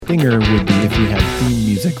Stinger would be if we had theme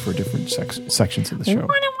music for different sections of the show.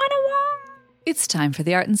 It's time for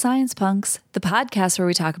the Art and Science Punks, the podcast where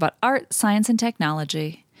we talk about art, science, and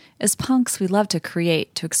technology. As punks, we love to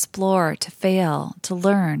create, to explore, to fail, to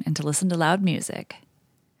learn, and to listen to loud music.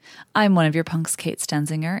 I'm one of your punks, Kate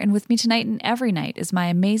Stenzinger, and with me tonight and every night is my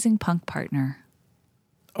amazing punk partner.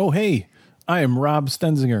 Oh, hey, I am Rob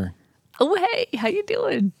Stenzinger. Oh, hey, how you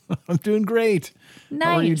doing? I'm doing great. Nice.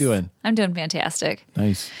 How are you doing? I'm doing fantastic.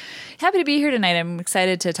 Nice. Happy to be here tonight. I'm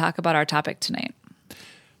excited to talk about our topic tonight.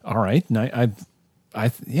 All right.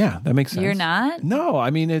 Yeah, that makes sense. You're not? No,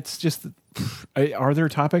 I mean, it's just, are there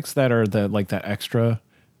topics that are that extra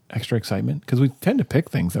excitement? Because we tend to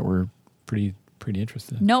pick things that we're pretty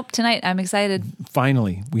interested in. Nope. Tonight, I'm excited.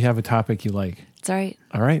 Finally, we have a topic you like. It's all right.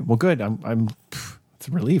 All right. Well, good. It's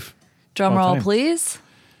a relief. Drum roll, please.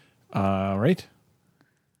 All right.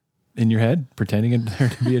 In your head, pretending there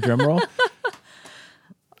to be a drum roll.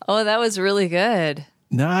 Oh, that was really good.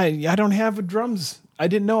 No, I don't have drums. I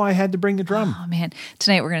didn't know I had to bring the drum. Oh, man.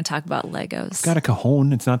 Tonight, we're going to talk about Legos. Got a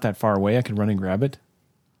cajon. It's not that far away. I could run and grab it.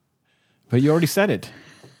 But you already said it.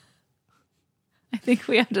 I think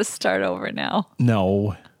we have to start over now.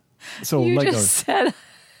 No. So you Legos. Just said.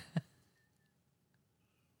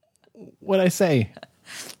 What'd I say?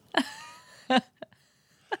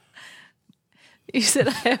 You said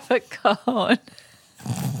I have a cajon.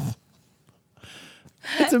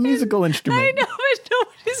 It's a musical instrument. I know, but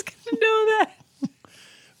nobody's going to know that.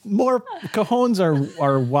 More cajons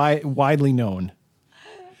are widely known.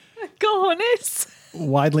 Cajones.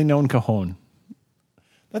 Widely known cajon.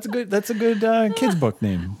 That's a good kids book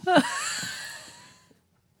name.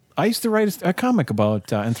 I used to write a comic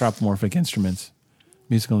about anthropomorphic instruments,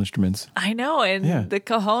 musical instruments. I know, and the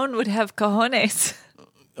cajon would have cajones.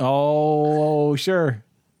 Oh, sure.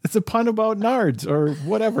 It's a pun about nards or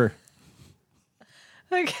whatever.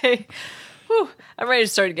 Okay. Whew. I'm ready to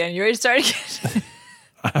start again. You ready to start again?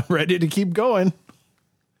 I'm ready to keep going.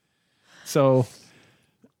 So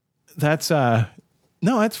that's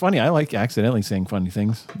that's funny. I like accidentally saying funny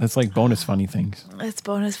things. That's like bonus funny things. It's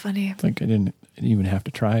bonus funny. It's like I didn't even have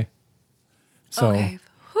to try. So okay.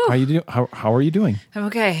 How you do? How are you doing? I'm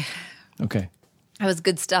okay. Okay. That was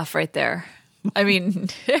good stuff right there. I mean,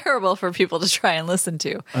 terrible for people to try and listen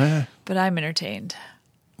to, but I'm entertained.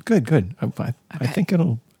 Good. I think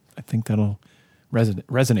that'll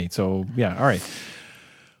resonate. So yeah. All right.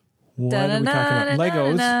 What are we talking about?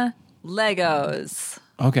 Legos. Legos.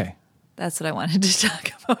 Okay. That's what I wanted to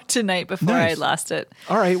talk about tonight before I lost it.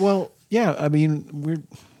 All right. Well, yeah. I mean,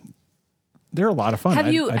 they're a lot of fun.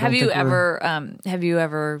 Have you ever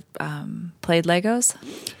played Legos?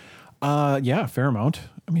 Yeah, a fair amount.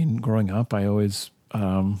 I mean, growing up, I always,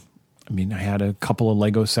 I had a couple of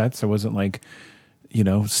Lego sets. I wasn't like,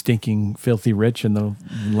 stinking, filthy rich in the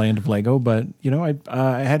land of Lego, but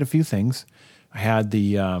I had a few things. I had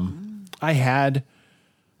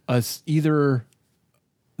either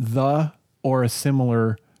the or a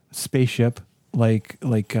similar spaceship, like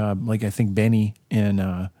I think Benny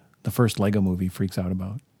in the first Lego movie freaks out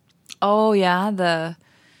about. Oh yeah, the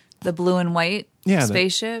blue and white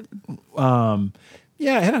spaceship.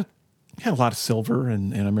 It had a lot of silver,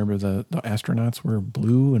 and I remember the astronauts were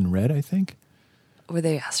blue and red, I think. Were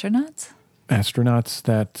they astronauts? Astronauts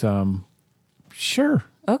that, sure.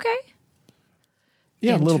 Okay.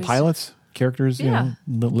 Yeah, little pilots, characters,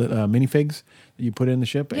 minifigs that you put in the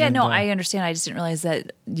ship. Yeah, I understand. I just didn't realize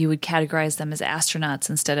that you would categorize them as astronauts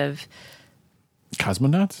instead of...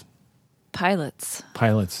 Cosmonauts? Pilots.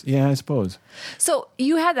 Yeah, I suppose. So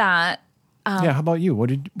you had that. How about you? What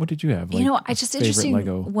did you have? It's just interesting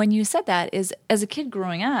Lego? When you said that is, as a kid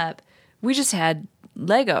growing up, we just had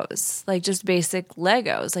Legos, like just basic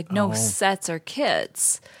Legos, like no sets or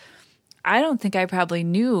kits. I don't think I probably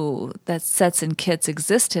knew that sets and kits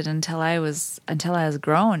existed until I was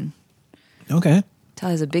grown. Okay. Until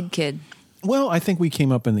I was a big kid. Well, I think we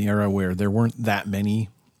came up in the era where there weren't that many.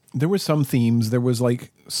 There were some themes. There was like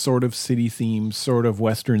sort of city themed, sort of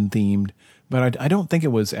Western themed, but I don't think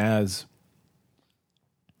it was as...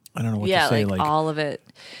 I don't know what to say. Like all of it.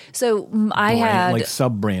 So I had like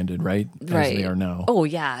sub-branded, right? As they are now. Oh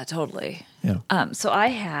yeah, totally. Yeah. So I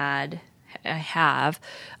have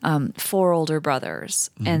 4 older brothers,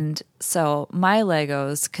 and so my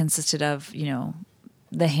Legos consisted of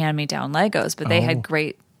the hand-me-down Legos, but they had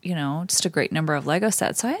great just a great number of Lego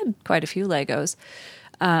sets. So I had quite a few Legos,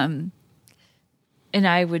 and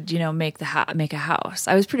I would make a house.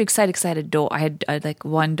 I was pretty excited. Door. I had like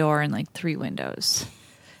 1 door and like 3 windows.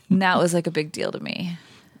 And that was like a big deal to me.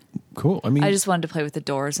 Cool. I mean, I just wanted to play with the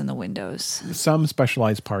doors and the windows. Some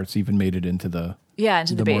specialized parts even made it into the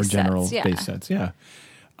into the base more general sets. base sets. Yeah.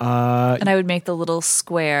 And I would make the little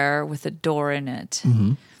square with a door in it.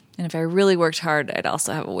 Mm-hmm. And if I really worked hard, I'd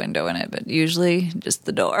also have a window in it, but usually just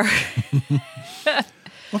the door.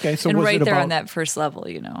 Okay, so and was right it there about, on that first level,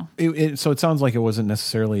 you know. So it sounds like it wasn't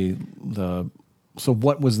necessarily So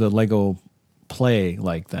what was the Lego play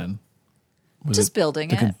like then? Was Just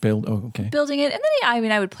building it. Okay. Building it. And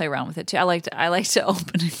then, I would play around with it too. I like to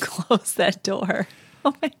open and close that door.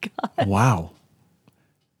 Oh my God. Wow.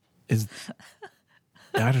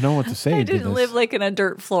 I don't know what to say. I didn't live like in a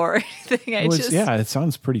dirt floor or anything. It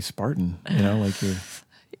sounds pretty Spartan, like you're.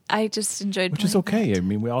 I just enjoyed Which is okay. I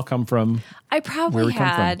mean, we all come from. I probably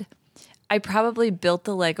built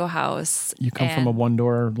the Lego house. You come from a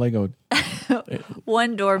one-door Lego.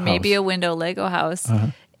 One door, house. maybe a window Lego house. Uh-huh.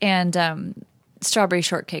 And strawberry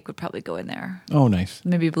shortcake would probably go in there. Oh, nice.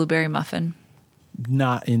 Maybe a blueberry muffin.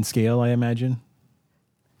 Not in scale, I imagine.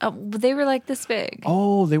 They were like this big.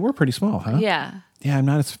 Oh, they were pretty small, huh? Yeah. Yeah, I'm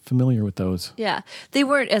not as familiar with those. Yeah. They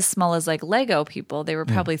weren't as small as like Lego people. They were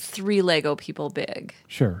probably 3 Lego people big.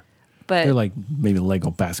 Sure. But they're like maybe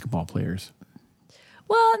Lego basketball players.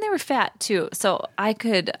 Well, and they were fat too. So I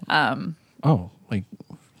could Like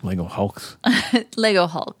Lego Hulks. Lego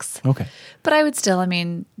Hulks. Okay. But I would still,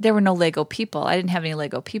 there were no Lego people. I didn't have any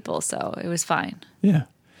Lego people, so it was fine. Yeah.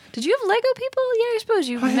 Did you have Lego people? Yeah, I suppose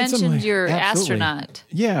you mentioned your astronaut.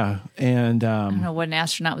 Yeah, and I don't know what an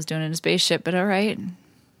astronaut was doing in a spaceship, but all right.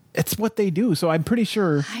 It's what they do. So I'm pretty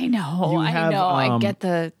sure. I know. I get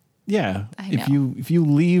the. Yeah, if you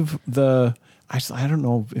leave the, I don't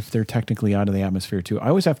know if they're technically out of the atmosphere too. I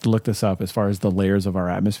always have to look this up as far as the layers of our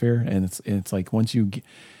atmosphere, and it's like once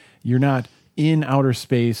you're not in outer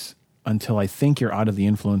space until I think you're out of the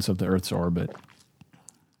influence of the Earth's orbit.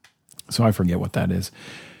 So I forget what that is.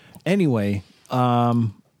 Anyway, not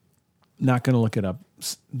going to look it up.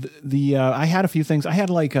 I had a few things. I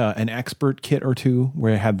had like an expert kit or two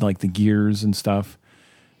where I had like the gears and stuff,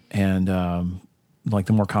 and like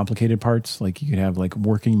the more complicated parts. Like you could have like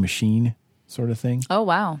working machine sort of thing. Oh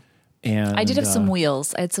wow! And I did have some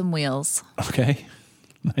wheels. I had some wheels. Okay,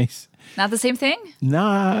 nice. Not the same thing.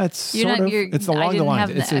 Nah, it's it's along the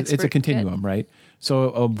lines. It's a continuum, right?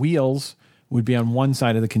 So wheels would be on one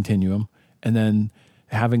side of the continuum, and then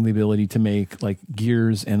having the ability to make like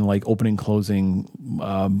gears and like opening, closing,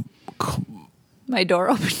 my door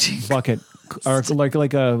opening bucket, or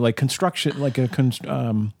like construction, like a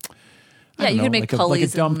yeah, you can make pulleys,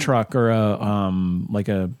 like a dump truck, or an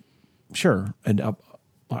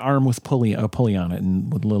arm with a pulley on it,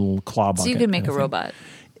 and with a little claw bucket. So you can make a robot.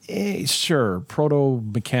 Sure,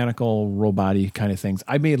 proto-mechanical robot-y kind of things.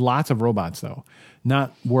 I made lots of robots though,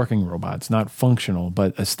 not working robots, not functional,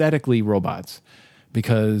 but aesthetically robots.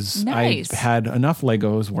 Because nice. I had enough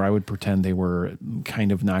Legos where I would pretend they were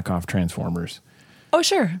kind of knockoff Transformers. Oh,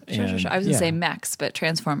 sure. I was going to say mechs, but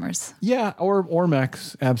Transformers. Yeah, or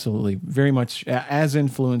mechs, absolutely. Very much as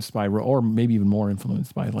influenced by, or maybe even more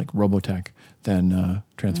influenced by like Robotech than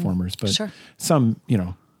Transformers. But some,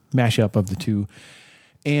 mashup of the two.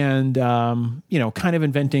 And, kind of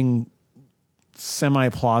inventing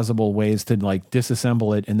semi-plausible ways to like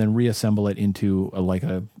disassemble it and then reassemble it into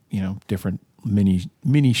different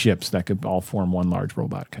mini ships that could all form one large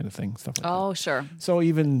robot kind of thing, stuff like that. Oh, sure. So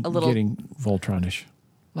even getting Voltron-ish.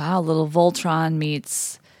 Wow, little Voltron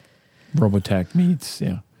meets Robotech meets,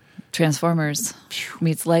 Transformers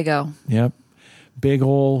meets Lego. Yep. Big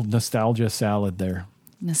old nostalgia salad there.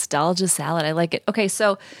 Nostalgia salad. I like it. Okay,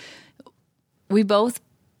 so we both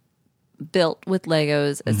built with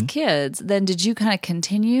Legos as kids. Then did you kind of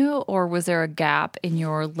continue, or was there a gap in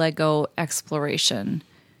your Lego exploration?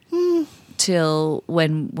 Till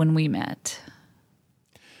when we met?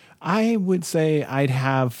 I would say I'd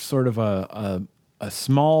have sort of a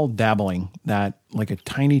small dabbling, that like a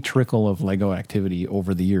tiny trickle of Lego activity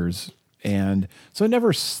over the years. And so it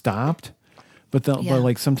never stopped, but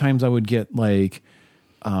like sometimes I would get like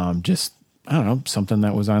just, I don't know, something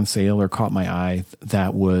that was on sale or caught my eye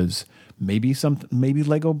that was maybe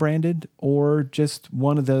Lego branded, or just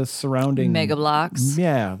one of the surrounding Mega Blocks.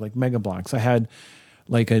 Yeah, like Mega Blocks. I had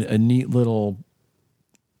like a neat little,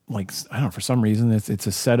 like, I don't know, for some reason it's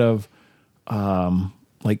a set of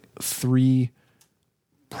like 3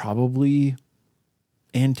 probably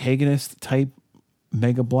antagonist type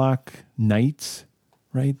Mega Block knights,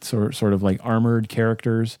 right? Sort of like armored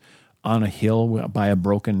characters on a hill by a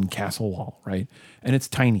broken castle wall, right? And it's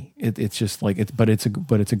tiny. It's just like it's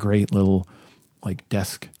a great little like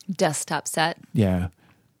desktop set. Yeah,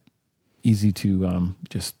 easy to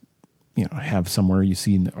just have somewhere you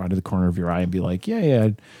see out of the corner of your eye and be like,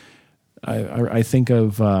 I think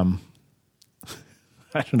of I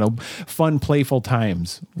don't know, fun, playful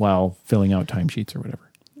times while filling out timesheets or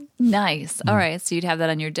whatever. Nice. All right. So you'd have that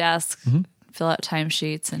on your desk, fill out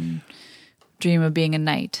timesheets, and dream of being a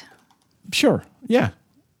knight. Sure. Yeah.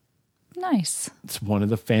 Nice. It's one of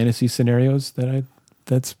the fantasy scenarios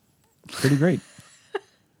that's pretty great.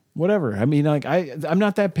 Whatever. I mean, like I'm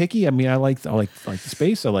not that picky. I mean, I like the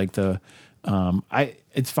space. I like the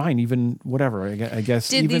it's fine. Even whatever. I guess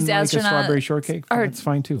Did even these like a astronauts strawberry shortcake. That's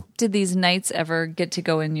fine too. Did these knights ever get to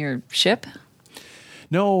go in your ship?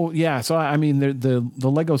 No. Yeah. So I mean, the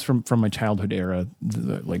Legos from my childhood era.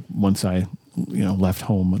 Like once I left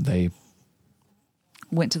home, they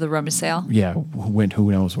went to the rummage sale. Yeah. Went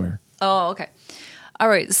who knows where. Oh, okay. All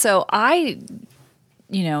right. So I,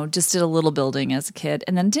 just did a little building as a kid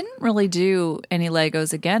and then didn't really do any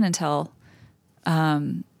Legos again until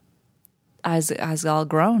I was all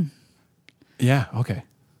grown. Yeah. Okay.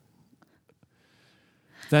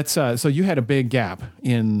 That's so you had a big gap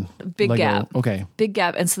in Lego. Gap. Okay. Big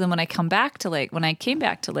gap. And so then when I came back to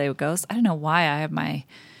Legos, I don't know why I have my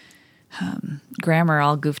grammar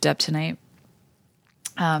all goofed up tonight.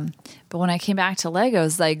 But when I came back to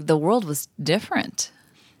Legos, like the world was different,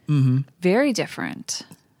 very different.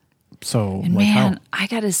 So, and man, I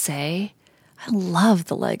gotta say, I love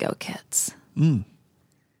the Lego kits.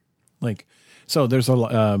 Like, so there's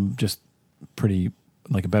a just pretty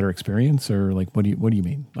like a better experience, or like what do you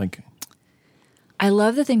mean? Like, I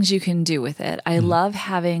love the things you can do with it. I love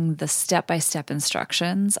having the step-by-step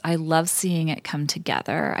instructions. I love seeing it come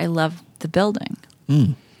together. I love the building.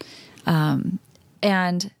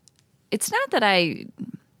 And it's not that I,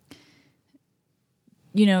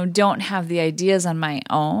 don't have the ideas on my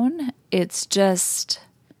own. It's just,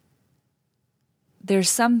 there's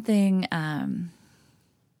something, I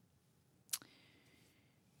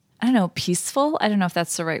don't know, peaceful. I don't know if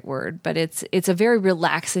that's the right word, but it's a very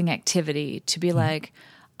relaxing activity to be like,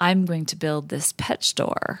 I'm going to build this pet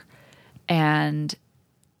store, and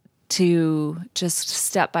to just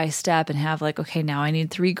step by step and have like, okay, now I need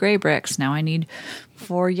 3 gray bricks. Now I need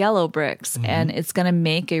 4 yellow bricks. And it's going to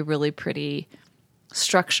make a really pretty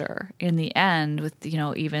structure in the end with,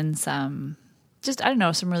 even some, just, I don't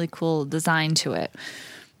know, some really cool design to it.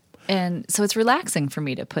 And so it's relaxing for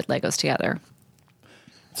me to put Legos together.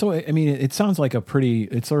 So, I mean, it sounds like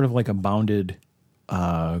it's sort of like a bounded,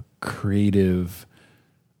 creative,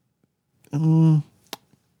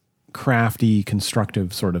 crafty,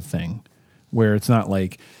 constructive sort of thing, where it's not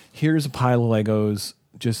like, here's a pile of Legos,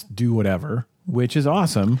 just do whatever, which is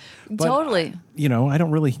awesome. But, totally. I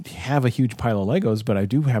don't really have a huge pile of Legos, but I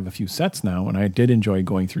do have a few sets now, and I did enjoy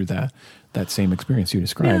going through that same experience you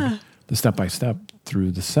described, the step-by-step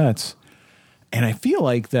through the sets. And I feel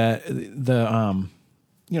like that the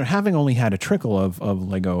having only had a trickle of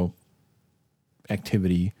Lego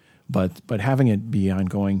activity, but having it be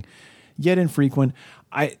ongoing, yet infrequent,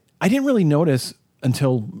 I didn't really notice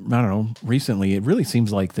until, I don't know, recently. It really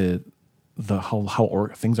seems like the how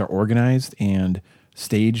things are organized and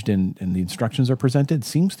staged and the instructions are presented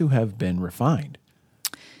seems to have been refined.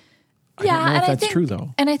 I don't know if that's true,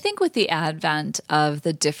 though. And I think with the advent of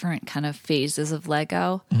the different kind of phases of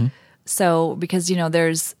Lego, so because,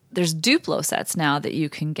 there's Duplo sets now that you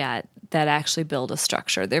can get that actually build a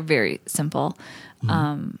structure. They're very simple.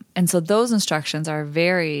 And so those instructions are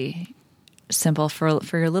very simple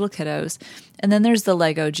for your little kiddos. And then there's the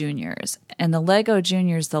Lego Juniors. And the Lego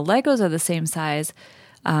Juniors, the Legos are the same size,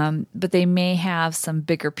 but they may have some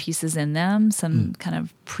bigger pieces in them, some kind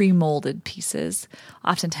of pre-molded pieces.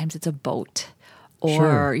 Oftentimes it's a boat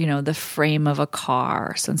or, the frame of a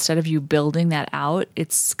car. So instead of you building that out,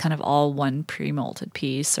 it's kind of all one pre-molded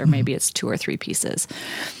piece, or maybe it's 2 or 3 pieces.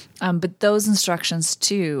 But those instructions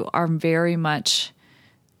too are very much,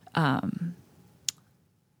 the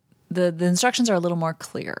instructions are a little more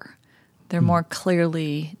clear. They're more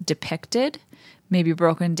clearly depicted, maybe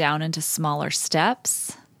broken down into smaller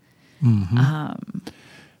steps. I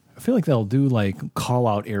feel like they'll do like call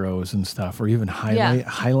out arrows and stuff, or even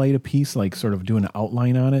highlight a piece, like sort of do an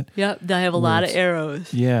outline on it. Yep, they have a lot of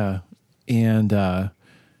arrows. Yeah, and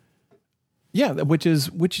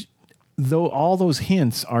which though all those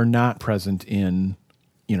hints are not present in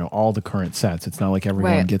all the current sets. It's not like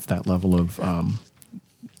everyone gets that level of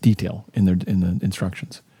detail in the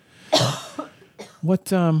instructions.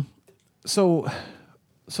 What so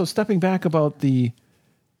stepping back about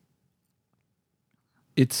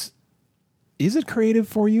is it creative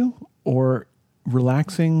for you or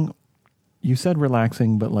relaxing? You said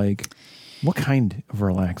relaxing, but like what kind of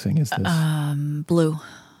relaxing is this? Blue.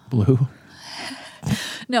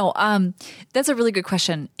 No, that's a really good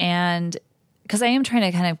question. And because I am trying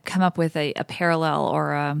to kind of come up with a parallel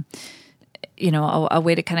or a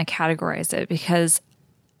way to kind of categorize it, because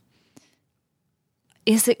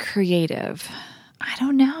is it creative? I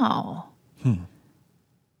don't know.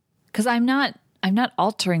 Because I'm not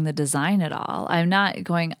altering the design at all. I'm not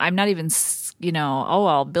even,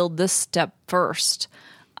 I'll build this step first.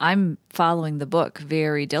 I'm following the book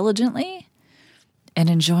very diligently and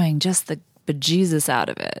enjoying just the bejesus out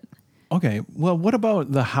of it. Okay. Well, what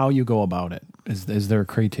about the how you go about it? Is there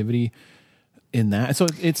creativity in that? So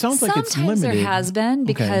it sounds like it's limited. Sometimes there has been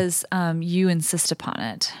because you insist upon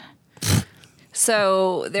it.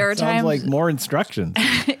 So there are times sounds like more instructions.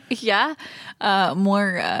 Yeah,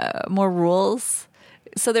 more rules.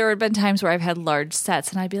 So there have been times where I've had large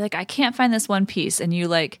sets, and I'd be like, I can't find this one piece, and you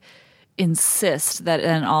like insist that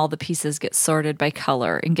then all the pieces get sorted by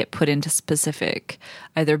color and get put into specific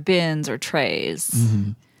either bins or trays.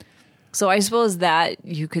 Mm-hmm. So I suppose that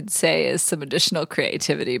you could say is some additional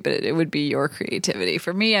creativity, but it would be your creativity.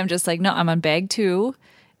 For me, I'm just like, no, I'm on bag 2,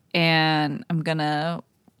 and I'm gonna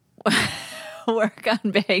work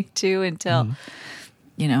on bag 2 until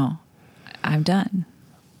I'm done.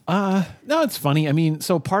 No, it's funny. I mean,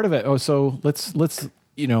 so part of it. Oh, so let's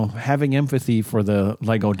having empathy for the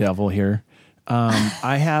Lego devil here.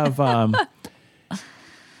 I have.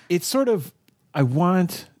 It's sort of. I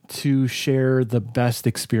want to share the best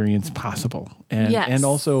experience possible, and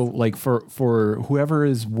also like for whoever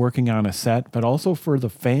is working on a set, but also for the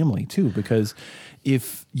family too, because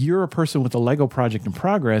if you're a person with a Lego project in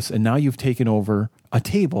progress and now you've taken over a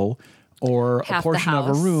table or half a portion of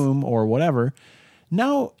a room or whatever,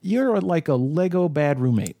 now you're like a Lego bad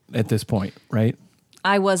roommate at this point, right?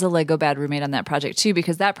 I was a Lego bad roommate on that project too,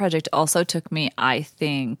 because that project also took me, I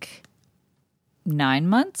think, 8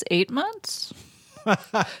 months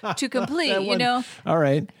to complete, All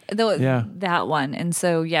right. That one. And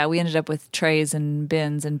so, we ended up with trays and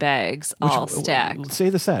bins and bags all stacked.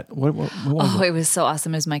 Say the set. What was it was so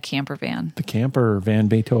awesome. It was my camper van. The camper van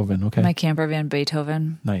Beethoven. Okay. My camper van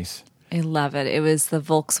Beethoven. Nice. I love it. It was the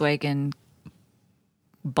Volkswagen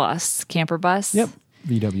camper bus. Yep.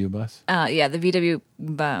 VW bus. The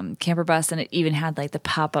VW camper bus. And it even had like the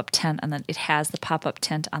pop-up tent it has the pop-up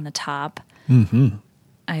tent on the top. Mm-hmm.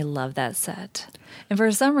 I love that set. And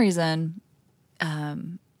for some reason,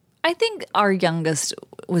 I think our youngest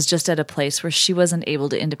was just at a place where she wasn't able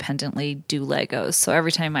to independently do Legos. So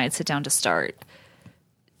every time I'd sit down to start,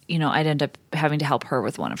 I'd end up having to help her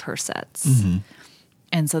with one of her sets. Mm-hmm.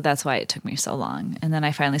 And so that's why it took me so long. And then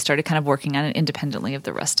I finally started kind of working on it independently of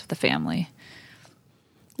the rest of the family.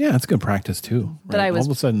 Yeah, it's good practice too. Right? But all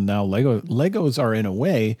of a sudden now Legos are in a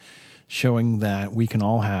way showing that we can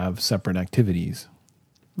all have separate activities.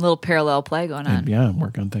 Little parallel play going on. And,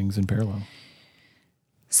 work on things in parallel.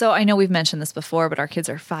 So I know we've mentioned this before, but our kids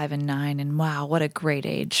are 5 and 9, and wow, what a great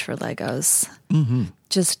age for Legos. Mm-hmm.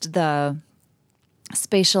 Just the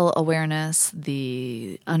spatial awareness,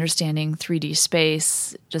 the understanding 3D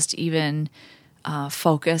space, just even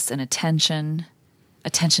focus and attention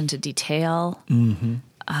to detail,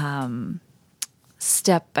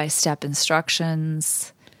 step-by-step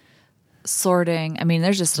instructions, sorting. I mean,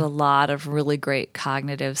 there's just a lot of really great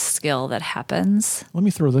cognitive skill that happens. Let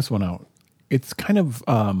me throw this one out. It's kind of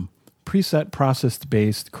preset,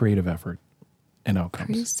 process-based creative effort and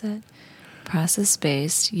outcomes. Preset,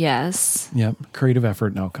 process-based, yes. Yep, creative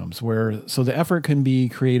effort and outcomes. So the effort can be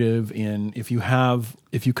creative in if you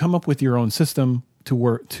come up with your own system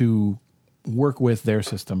to work with their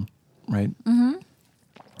system, right? Mm-hmm.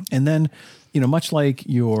 And then, much like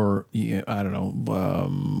your,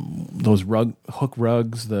 those hook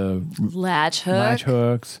rugs, the latch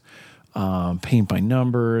hooks, paint by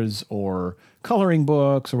numbers or coloring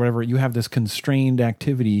books or whatever, you have this constrained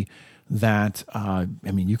activity that,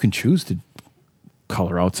 you can choose to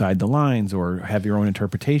color outside the lines or have your own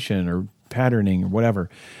interpretation or patterning or whatever.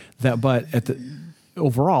 But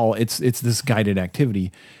overall, it's this guided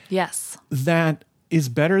activity. Yes. That is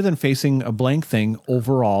better than facing a blank thing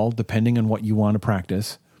overall, depending on what you want to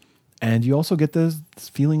practice. And you also get this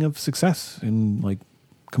feeling of success and like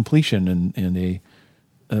completion and a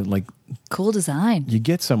cool design. You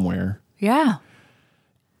get somewhere. Yeah.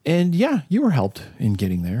 And you were helped in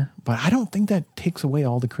getting there, but I don't think that takes away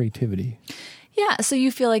all the creativity. Yeah. So you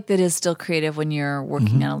feel like that is still creative when you're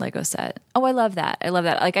working on a Lego set. Oh, I love that.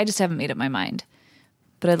 Like, I just haven't made up my mind.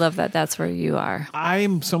 But I love that that's where you are.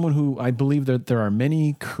 I'm someone who I believe that there are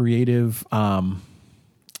many creative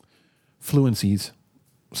fluencies.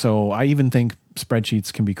 So I even think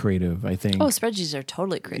spreadsheets can be creative, I think. Oh, spreadsheets are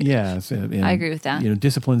totally creative. Yeah. I agree with that.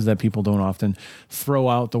 Disciplines that people don't often throw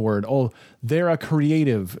out the word, they're a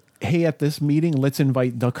creative. Hey, at this meeting, let's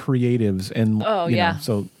invite the creatives. And,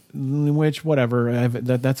 so whatever.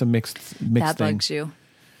 That's a mixed that thing. bugs you.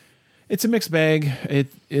 It's a mixed bag.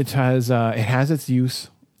 It has its use,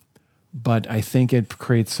 but I think it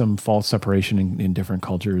creates some false separation in different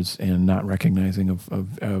cultures and not recognizing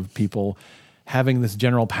of people having this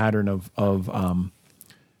general pattern of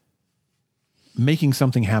making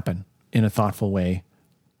something happen in a thoughtful way.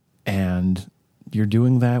 And you're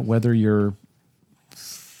doing that whether you're,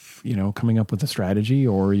 coming up with a strategy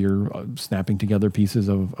or you're snapping together pieces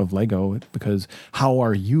of Lego, because how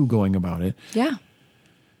are you going about it? Yeah.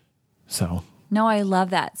 So. No, I love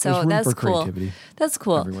that. So there's room that's for cool. creativity That's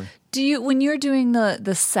cool. everywhere. Do you, when you're doing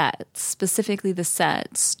the sets, specifically the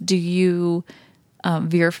sets, do you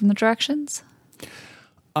veer from the directions?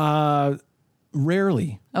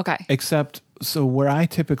 Rarely. Okay. Except, so where I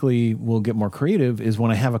typically will get more creative is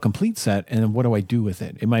when I have a complete set, and then what do I do with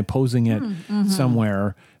it? Am I posing it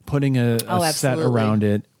somewhere, putting a set around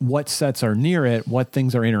it? What sets are near it? What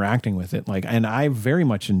things are interacting with it? And I very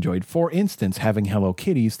much enjoyed, for instance, having Hello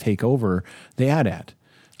Kitties take over the AT-AT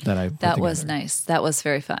that I put That together. was nice. That was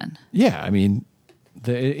very fun. Yeah, I mean,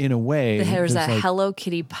 in a way, There was a there's Hello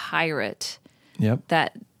Kitty pirate Yep.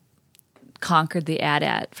 that conquered the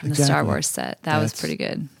AT-AT from the Star Exactly. Wars set. That was pretty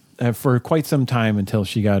good. For quite some time until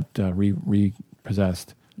she got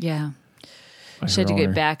repossessed. Yeah. by She had her to get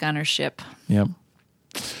owner. back on her ship. Yep.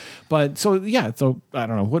 But so I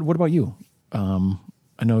don't know. What about you?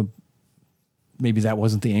 I know maybe that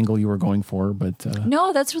wasn't the angle you were going for, but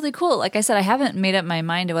No, that's really cool. Like I said, I haven't made up my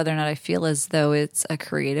mind to whether or not I feel as though it's a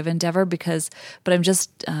creative endeavor but I'm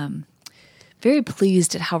just very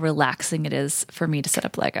pleased at how relaxing it is for me to set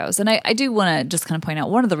up Legos. And I do want to just kind of point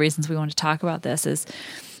out one of the reasons we want to talk about this is,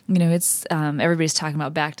 it's everybody's talking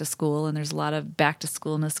about back to school, and there's a lot of back to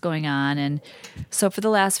schoolness going on. And so for the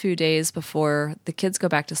last few days before the kids go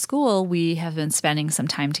back to school, we have been spending some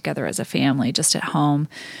time together as a family just at home.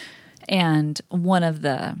 And one of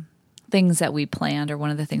the things that we planned, or one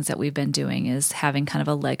of the things that we've been doing, is having kind of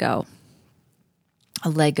a Lego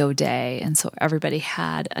day. And so everybody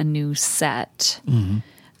had a new set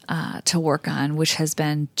to work on, which has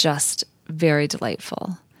been just very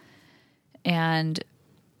delightful. And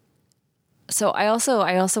so I also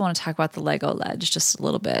want to talk about the Lego Ledge just a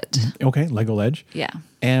little bit. okay, Lego Ledge. Yeah.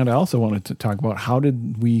 And I also wanted to talk about how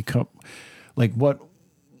did we come, what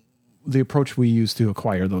the approach we used to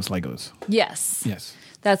acquire those Legos. Yes. Yes.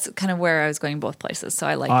 That's kind of where I was going both places. So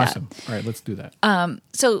I like that. Awesome. All right, let's do that.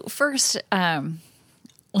 So first, I'm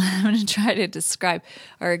going to try to describe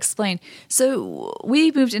or explain. So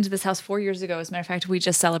we moved into this house 4 years ago. As a matter of fact, we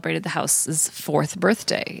just celebrated the house's 4th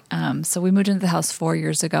birthday. So we moved into the house 4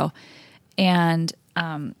 years ago. And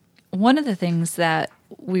one of the things that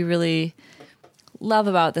we really love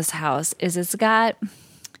about this house is it's got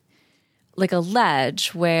like a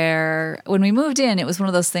ledge where when we moved in, it was one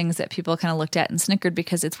of those things that people kind of looked at and snickered,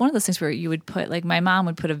 because it's one of those things where you would put, like my mom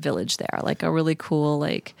would put a village there, like a really cool,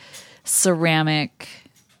 like ceramic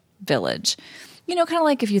village. Kind of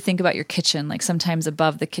like if you think about your kitchen, like sometimes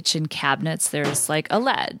above the kitchen cabinets, there's like a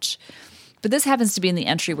ledge. But this happens to be in the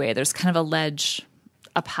entryway. There's kind of a ledge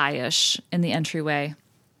up high-ish in the entryway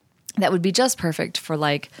that would be just perfect for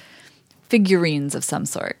like figurines of some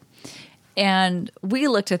sort. And we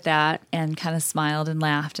looked at that and kind of smiled and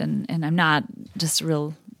laughed, and I'm not just a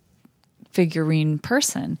real figurine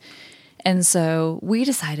person. And so we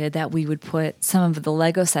decided that we would put some of the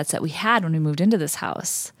Lego sets that we had when we moved into this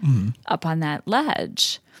house up on that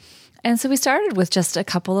ledge. And so we started with just a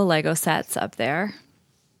couple of Lego sets up there.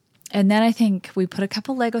 And then I think we put a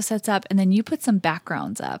couple Lego sets up, and then you put some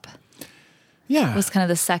backgrounds up. Yeah. Was kind of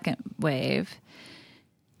the second wave.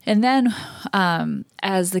 And then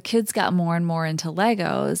as the kids got more and more into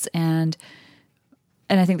Legos, and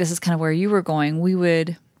I think this is kind of where you were going, we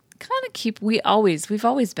would kind of we've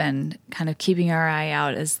always been kind of keeping our eye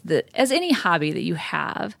out as any hobby that you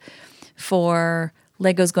have for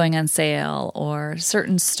Legos going on sale, or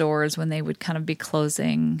certain stores when they would kind of be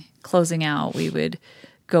closing out, we would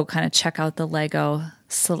go kind of check out the Lego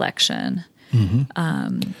selection.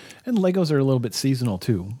 And Legos are a little bit seasonal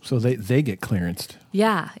too, so they get clearanced.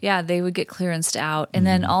 Yeah, they would get clearanced out. And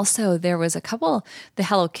then also there was a couple, the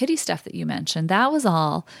Hello Kitty stuff that you mentioned, that was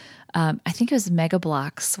all, I think it was Mega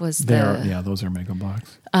Bloks was those are Mega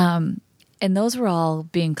Bloks. And those were all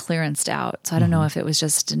being clearanced out. So I don't know if it was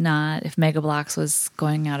just if Mega Bloks was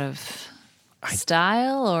going out of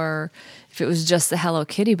style, or if it was just the Hello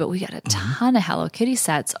Kitty, but we got a ton of Hello Kitty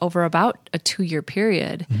sets over about a 2-year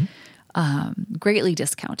period. Greatly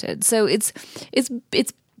discounted. So it's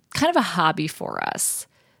kind of a hobby for us,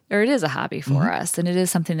 or it is a hobby for us, and it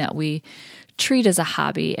is something that we treat as a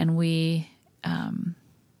hobby, and we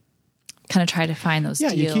kind of try to find those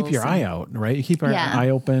deals. You keep your eye out, right? You keep your eye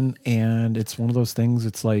open, and it's one of those things.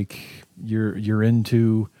 It's like you're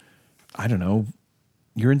into, I don't know,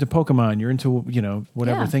 you're into Pokemon, you're into,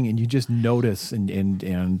 whatever thing, and you just notice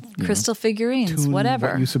and crystal figurines,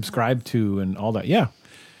 whatever what you subscribe to and all that. Yeah.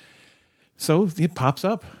 So it pops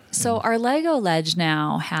up. So our Lego Ledge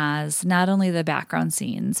now has not only the background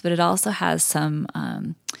scenes, but it also has some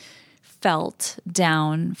felt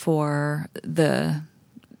down for the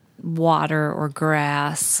water or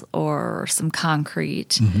grass or some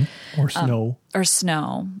concrete. Or snow. Or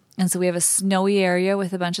snow. And so we have a snowy area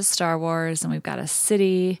with a bunch of Star Wars, and we've got a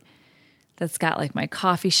city that's got like my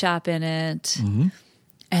coffee shop in it.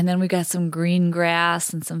 And then we got some green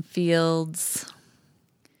grass and some fields.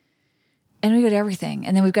 And we got everything.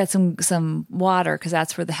 And then we've got some water, because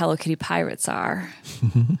that's where the Hello Kitty pirates are.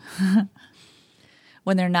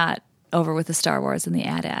 When they're not over with the Star Wars and the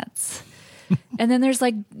AT-ATs. And then there's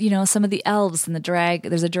like, some of the elves and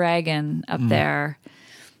there's a dragon up there.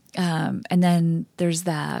 And then there's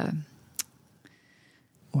the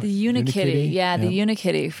Unikitty. Yeah, the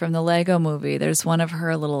Unikitty from the Lego movie. There's one of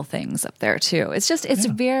her little things up there too. It's just, it's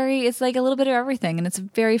like a little bit of everything, and it's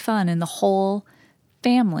very fun, and the whole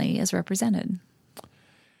family is represented.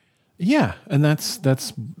 Yeah, and that's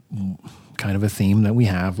kind of a theme that we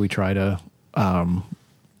have. We try to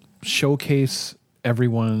showcase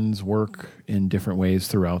everyone's work in different ways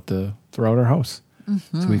throughout our house.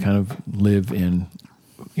 So we kind of live in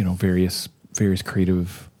various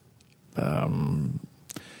creative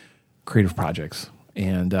projects.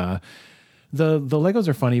 And the Legos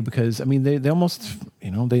are funny because they almost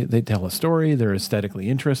they tell a story. They're aesthetically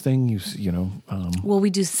interesting. Well, we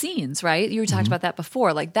do scenes, right? You were talking about that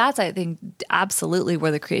before. Like that's, I think, absolutely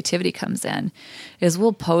where the creativity comes in. Is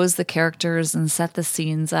we'll pose the characters and set the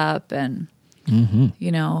scenes up, and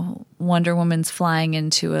Wonder Woman's flying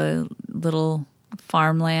into a little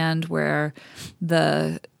farmland where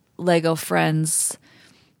the Lego Friends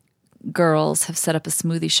girls have set up a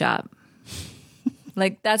smoothie shop.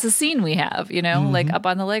 Like that's a scene we have, like up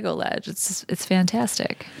on the Lego Ledge. It's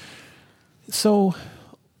fantastic. So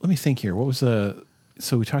let me think here.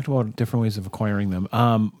 So we talked about different ways of acquiring them.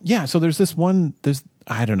 So there's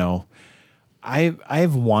I don't know.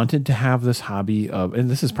 I've wanted to have this hobby of, and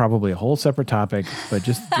this is probably a whole separate topic, but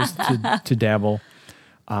just to dabble,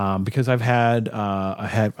 because I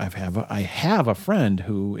have a friend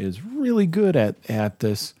who is really good at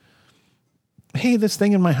this. Hey, this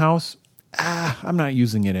thing in my house, I'm not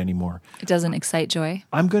using it anymore. It doesn't excite joy.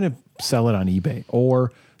 I'm going to sell it on eBay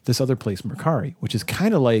or this other place, Mercari, which is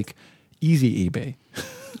kind of like easy eBay.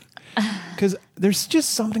 Because there's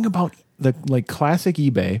just something about the classic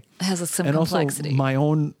eBay. It has some and complexity.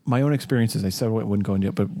 Also my own experiences. I said I wouldn't go into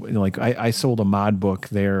it, but I sold a mod book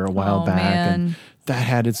there a while back, and that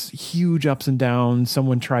had its huge ups and downs.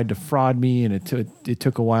 Someone tried to fraud me, and it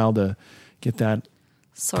took a while to get that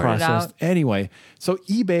sorted out. Anyway, so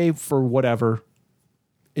eBay, for whatever,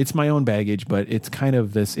 it's my own baggage, but it's kind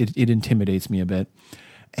of this, it intimidates me a bit.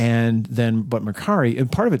 And then, but Mercari, and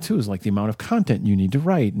part of it too is like the amount of content you need to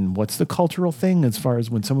write, and what's the cultural thing as far as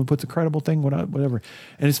when someone puts a credible thing, whatever.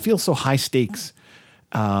 And it feels so high stakes.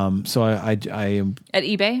 So I am at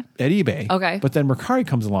eBay. Okay. But then Mercari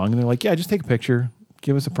comes along and they're like, yeah, just take a picture,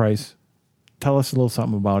 give us a price, tell us a little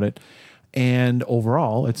something about it. And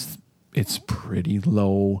overall, it's pretty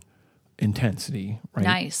low intensity, right?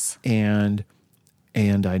 Nice. And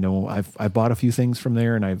I know I bought a few things from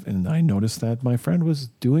there, and I noticed that my friend was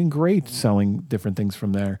doing great selling different things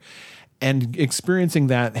from there, and experiencing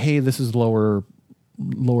that, hey, this is lower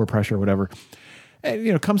pressure, or whatever.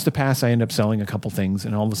 And, comes to pass, I end up selling a couple things,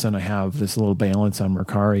 and all of a sudden I have this little balance on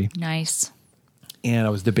Mercari. Nice. And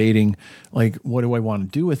I was debating, like, what do I want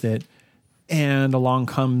to do with it? And along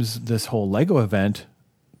comes this whole Lego event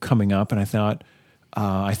coming up, and I thought,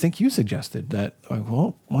 I think you suggested that,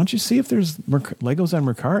 well, why don't you see if there's Legos on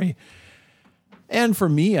Mercari? And for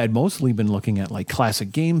me, I'd mostly been looking at like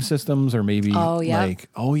classic game systems, or maybe maybe I'll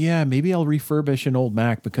refurbish an old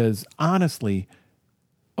Mac, because honestly,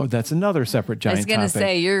 that's another separate giant topic. I was going to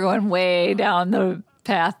say, you're going way down the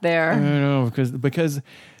path there. I don't know, because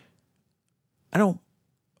I don't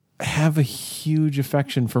have a huge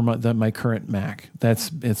affection for my current Mac.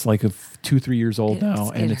 It's like 2-3 years old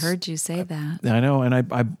now, and it's heard you say that. I know, and I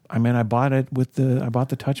bought it I bought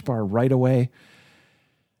the Touch Bar right away,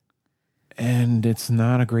 and it's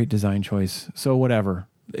not a great design choice. So whatever.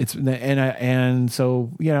 New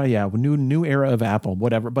era of Apple,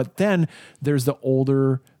 whatever. But then there's the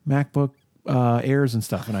older MacBook Airs and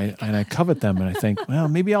stuff, and I covet them, and I think, well,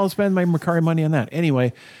 maybe I'll spend my Mercari money on that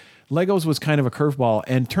anyway. Legos was kind of a curveball,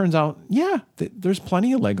 and turns out, there's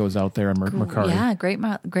plenty of Legos out there on Mercari. Yeah, great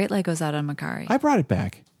Legos out on Mercari. I brought it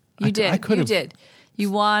back. You did. You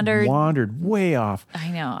wandered way off. I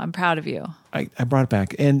know. I'm proud of you. I brought it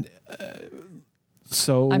back, and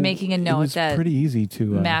so I'm making a note it was that pretty easy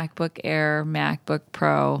to MacBook Air, MacBook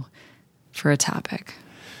Pro for a topic.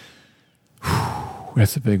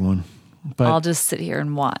 That's a big one. But I'll just sit here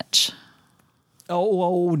and watch.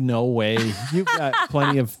 Oh no way! You've got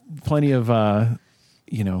plenty of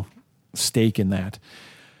stake in that.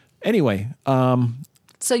 Anyway,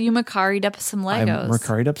 so you Macari'd up some Legos. I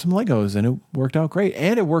Macari'd up some Legos, and it worked out great.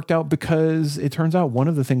 And it worked out because it turns out one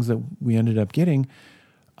of the things that we ended up getting,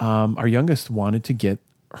 our youngest wanted to get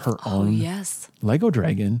her own Lego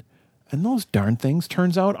dragon, and those darn things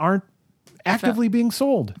turns out aren't actively being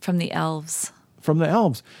sold from the elves.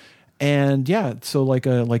 And so like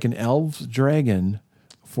an elves dragon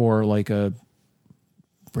for like a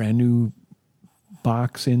brand new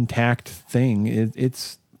box intact thing.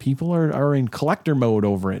 It's people are in collector mode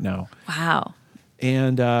over it now. Wow.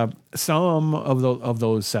 And some of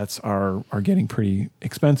those sets are getting pretty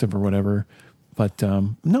expensive or whatever. But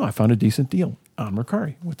no, I found a decent deal on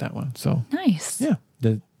Mercari with that one. So nice. Yeah.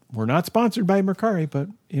 We're not sponsored by Mercari, but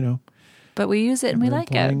but we use it and we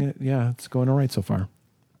like it. Yeah, it's going all right so far.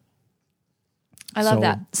 I love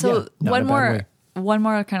that. So one more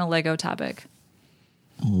kind of Lego topic.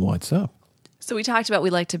 What's up? So we talked about we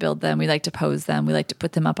like to build them, we like to pose them, we like to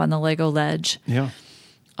put them up on the Lego ledge. Yeah.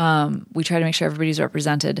 We try to make sure everybody's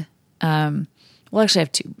represented. We'll actually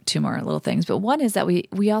have two more little things, but one is that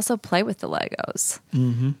we also play with the Legos.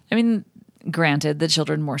 Mm-hmm. I mean, granted, the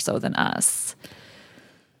children more so than us.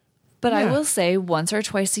 But I will say once or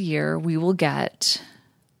twice a year, we will get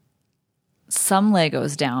some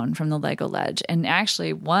Legos down from the Lego ledge. And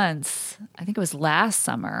actually once, I think it was last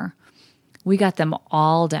summer, we got them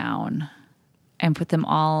all down and put them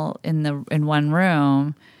all in one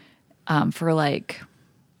room for like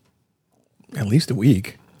at least a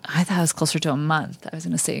week. I thought it was closer to a month. I was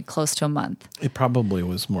going to say close to a month. It probably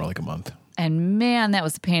was more like a month. And man, that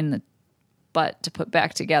was a pain in the butt to put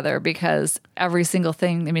back together because every single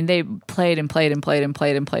thing, I mean, they played with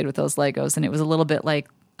those Legos. And it was a little bit like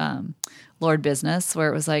Lord Business, where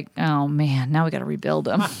it was like, oh man, now we got to rebuild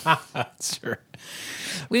them. Sure.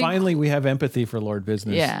 Finally, we have empathy for Lord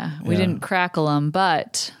Business. Yeah, we didn't crackle them,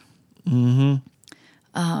 but. Mm-hmm.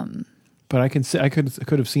 But I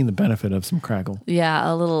could have seen the benefit of some crackle.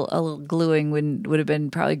 Yeah, a little gluing would have been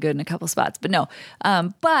probably good in a couple spots, but no.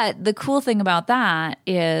 But the cool thing about that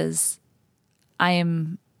is, I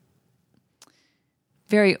am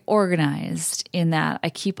very organized in that I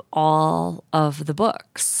keep all of the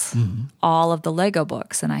books, all of the Lego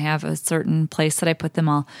books, and I have a certain place that I put them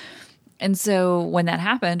all. And so when that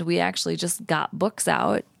happened, we actually just got books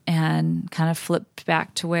out and kind of flipped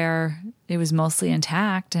back to where it was mostly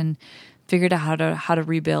intact and figured out how to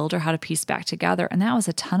rebuild or how to piece back together. And that was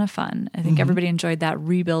a ton of fun. I think everybody enjoyed that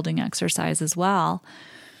rebuilding exercise as well.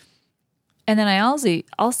 And then I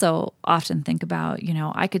also often think about,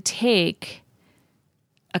 I could take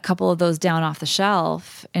a couple of those down off the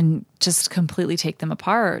shelf and just completely take them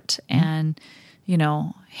apart and,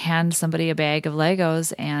 hand somebody a bag of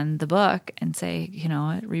Legos and the book and say,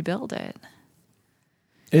 rebuild it.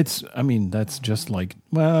 That's just like,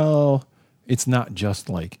 it's not just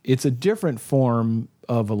like, it's a different form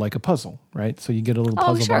of a puzzle, right? So you get a little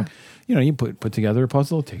puzzle box. You put together a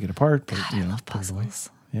puzzle, take it apart, God, I love puzzles.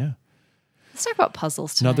 Yeah. Let's talk about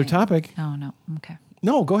puzzles tonight. Another topic. Oh, no. Okay.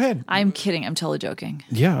 No, go ahead. I'm kidding. I'm totally joking.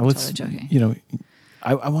 Yeah, totally joking.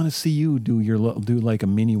 I want to see you do like a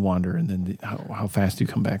mini wander and then how fast you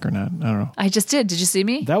come back or not. I don't know. I just did. Did you see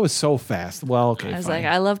me? That was so fast. Well, okay. I was like,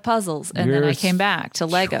 I love puzzles. And then I came back to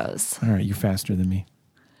Legos. All right. You're faster than me.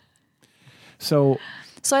 So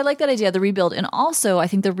I like that idea, the rebuild. And also, I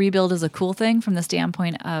think the rebuild is a cool thing from the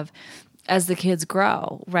standpoint of as the kids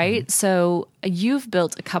grow, right? So you've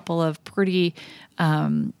built a couple of pretty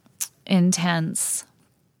intense,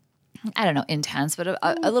 I don't know, intense, but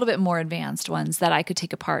a little bit more advanced ones that I could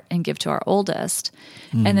take apart and give to our oldest.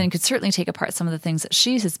 And then could certainly take apart some of the things that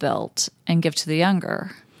she has built and give to the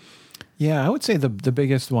younger. Yeah, I would say the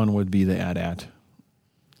biggest one would be the AT-AT.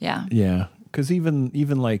 Yeah. Yeah. Because even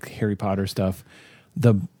like Harry Potter stuff,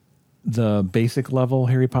 the basic level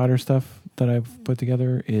Harry Potter stuff that I've put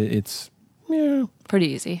together, it's pretty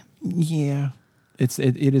easy. Yeah, it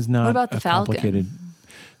is not. What about the Falcon? Complicated.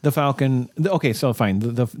 The Falcon. Okay, so fine.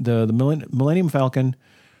 The Millennium Falcon,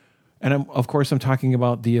 and of course I'm talking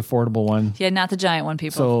about the affordable one. Yeah, not the giant one.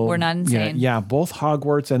 People, so, we're not insane. Yeah. Both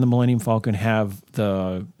Hogwarts and the Millennium Falcon have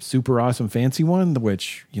the super awesome fancy one,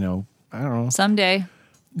 which I don't know. Someday.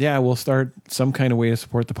 Yeah, we'll start some kind of way to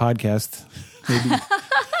support the podcast maybe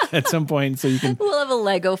at some point so you can. We'll have a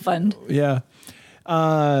Lego fund. Yeah.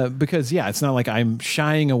 Because it's not like I'm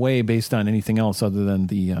shying away based on anything else other than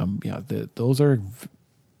those are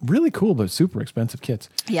really cool but super expensive kits.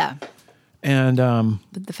 Yeah. And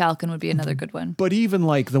But the Falcon would be another good one. but even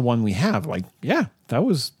like the one we have, that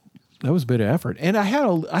was a bit of effort. And I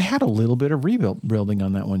had a little bit of rebuilding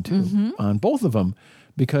on that one too, on both of them,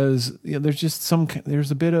 because there's just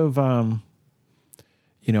there's a bit of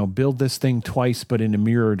build this thing twice but in a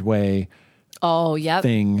mirrored way. Oh, yeah.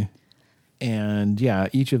 Thing. And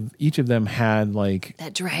each of them had like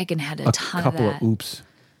that dragon had a ton couple of that. of oops.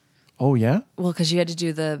 Oh yeah? Well, because you had to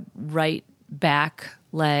do the right back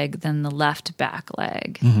leg, then the left back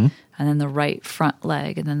leg, Mm-hmm. and then the right front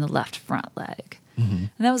leg, and then the left front leg. Mm-hmm. And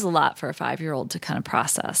that was a lot for a 5-year-old to kind of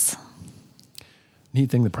process. Neat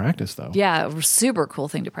thing to practice though. Yeah, a super cool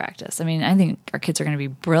thing to practice. I mean, I think our kids are going to be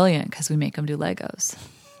brilliant because we make them do Legos.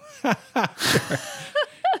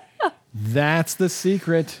 That's the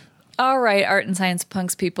secret. All right, art and science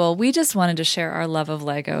punks people, we just wanted to share our love of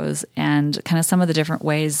Legos and kind of some of the different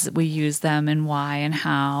ways we use them and why and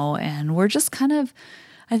how. And we're just kind of,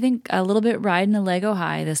 I think, a little bit riding a Lego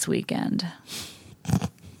high this weekend.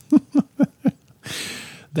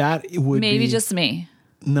 That would Maybe be just me.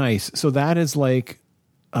 nice. So that is like,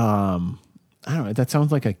 I don't know. That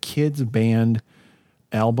sounds like a kids band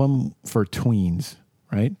album for tweens,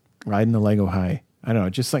 right? Riding the Lego high. I don't know.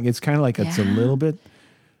 Just like it's kind of like it's a Yeah. little bit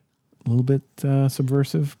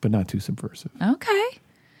subversive, but not too subversive. Okay.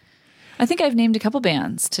 I think I've named a couple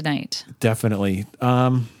bands tonight. Definitely.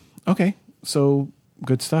 Okay. So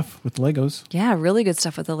good stuff with Legos. Yeah, really good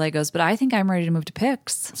stuff with the Legos, but I think I'm ready to move to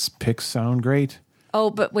picks. Picks sound great. Oh,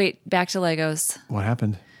 but wait, back to Legos. What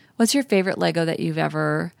happened? What's your favorite Lego that you've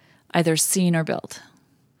ever either seen or built?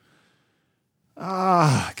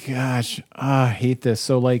 Ah, gosh. I hate this.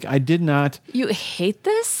 So like I did not. You hate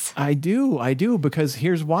this? I do because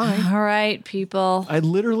here's why. All right, people. I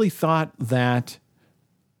literally thought that,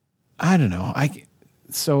 I don't know.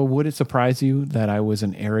 So would it surprise you that I was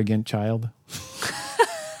an arrogant child?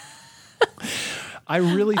 I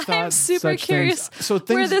really thought I'm super such curious things. So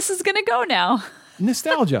where this is going to go now.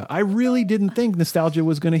 Nostalgia. I really didn't think nostalgia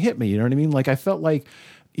was going to hit me. You know what I mean? Like I felt like,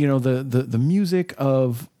 the music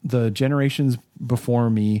of the generations before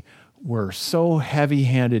me were so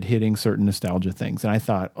heavy-handed hitting certain nostalgia things. And I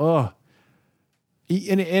thought,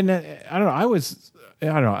 and I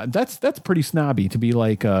don't know. That's pretty snobby to be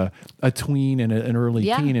like a tween and an early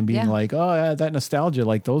teen and being like, that nostalgia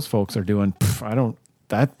like those folks are doing.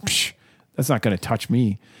 That's not going to touch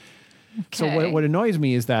me. Okay. So what annoys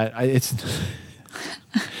me is that it's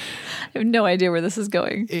I have no idea where this is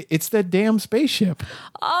going. it's that damn spaceship.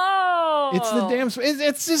 Oh, It's the damn.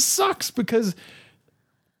 It just sucks because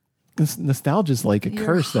nostalgia is like a Your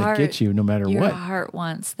curse that heart- gets you no matter your what. heart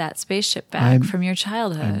wants that spaceship back from your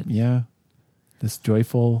childhood. Yeah, this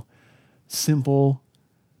joyful, simple,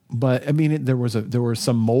 but I mean, there were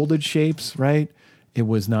some molded shapes, right? It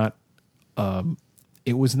was not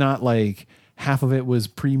like half of it was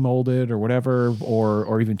pre-molded or whatever,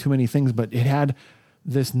 or even too many things, but it had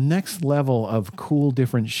this next level of cool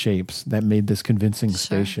different shapes that made this convincing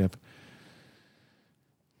spaceship.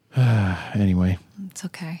 Anyway, It's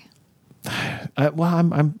okay.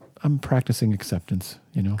 I'm practicing acceptance,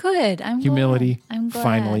 Good. I'm humility. Glad. I'm glad.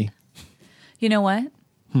 Finally. You know what?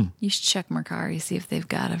 You should check Mercari, see if they've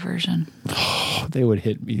got a version. They would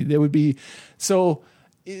hit me. They would be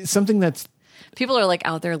something that's, People are like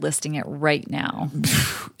out there listing it right now.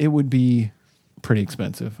 it would be pretty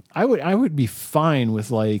expensive. I would be fine with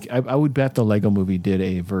like, I would bet the Lego movie did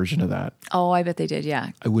a version of that. Oh, I bet they did. Yeah.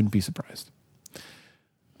 I wouldn't be surprised.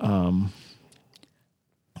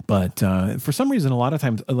 But for some reason, a lot of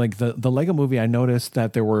times, like the Lego movie, I noticed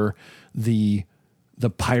that there were the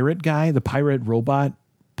pirate guy, the pirate robot,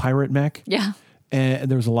 pirate mech. Yeah. And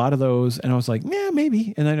there was a lot of those, and I was like, yeah,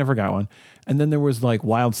 maybe. And I never got one. And then there was like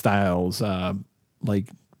Wild Styles, like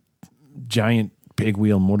giant big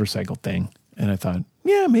wheel motorcycle thing. And I thought,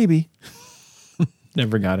 yeah, maybe.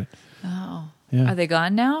 Never got it. Oh. Yeah. Are they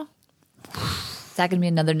gone now? Is that going to be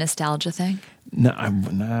another nostalgia thing? No,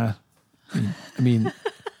 nah. I mean,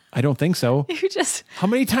 I don't think so. You just. How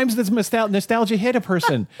many times does nostalgia hit a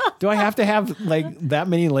person? Do I have to have like that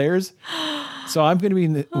many layers? So I'm going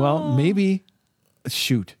to be, well, maybe,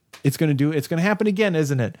 shoot. It's going to happen again,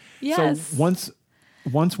 isn't it? Yes. So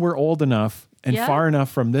once we're old enough and far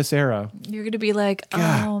enough from this era, You're going to be like,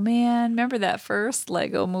 God. oh man, remember that first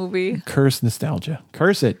Lego movie? curse nostalgia.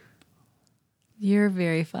 Curse it. You're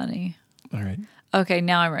very funny. All right. Okay,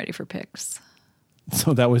 now I'm ready for picks.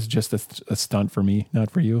 So that was just a stunt for me, not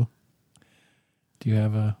for you. Do you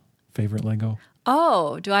have a favorite Lego?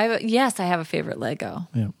 Oh, do I have yes, I have a favorite Lego.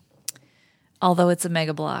 Yeah. Although it's a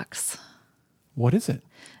Mega Bloks. What is it?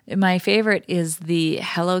 My favorite is the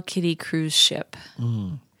Hello Kitty cruise ship.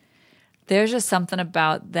 There's just something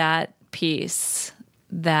about that piece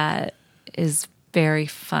that is very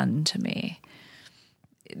fun to me.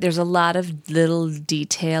 There's a lot of little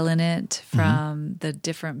detail in it from the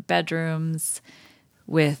different bedrooms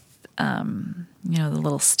with, the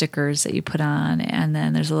little stickers that you put on. And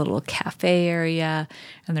then there's a little cafe area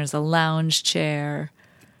and there's a lounge chair.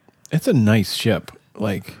 It's a nice ship.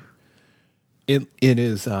 Like it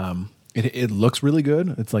is, it looks really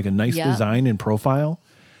good. It's like a nice design and profile.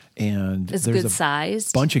 And It's there's good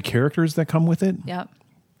sized. bunch of characters that come with it. Yep.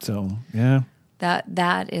 So, yeah.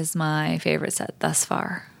 That is my favorite set thus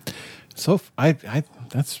far. So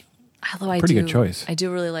that's Although pretty good choice. I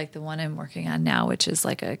do really like the one I'm working on now, which is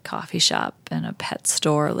like a coffee shop and a pet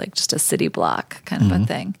store, like just a city block kind of a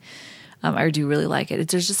thing. I do really like it.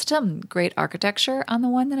 There's just some great architecture on the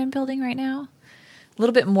one that I'm building right now. A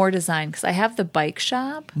little bit more design because I have the bike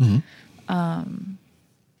shop.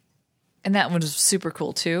 And that one is super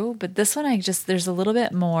cool too. But this one, there's a little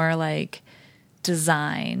bit more like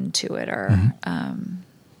design to it or,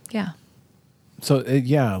 yeah. So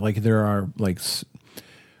like there are like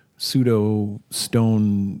pseudo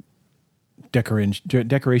stone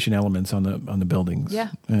decoration elements on the buildings.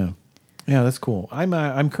 Yeah. That's cool.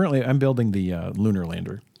 I'm currently building the lunar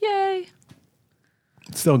lander. Yay!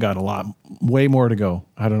 Still got way more to go.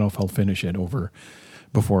 I don't know if I'll finish it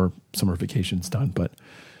before summer vacation's done, but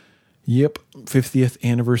yep, 50th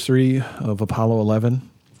anniversary of Apollo 11.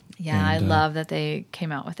 Yeah, And, I love that they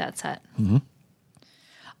came out with that set.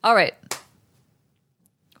 All right.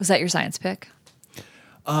 Was that your science pick?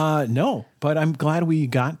 No, but I'm glad we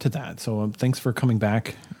got to that. So thanks for coming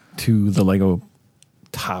back to the Lego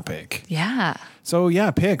topic. Yeah. So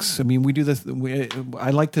picks. I mean, we do this.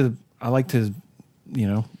 I like to,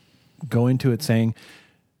 go into it saying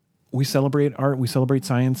we celebrate art, we celebrate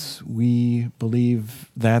science. We believe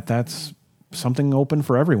that that's something open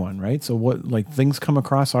for everyone, right? So things come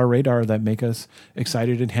across our radar that make us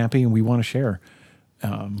excited and happy, and we want to share.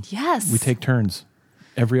 Yes. We take turns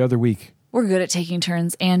every other week. We're good at taking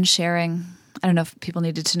turns and sharing. I don't know if people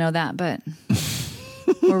needed to know that, but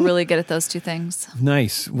we're really good at those two things.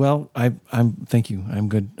 Nice. Well, I'm thank you. I'm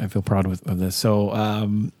good. I feel proud of this.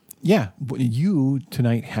 So, you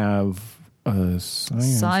tonight have a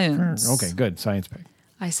science. Okay, good. Science pick.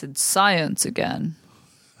 I said science again.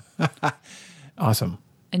 Awesome.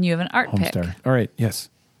 And you have an art pick. Homestar. All right. Yes.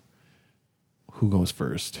 Who goes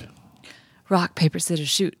first? Rock, paper, scissors,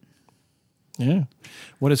 shoot. Yeah.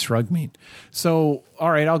 What does shrug mean? So,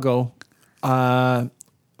 all right, I'll go.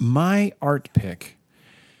 My art pick.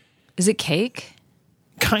 Is it cake?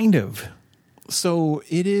 Kind of. So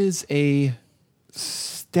it is a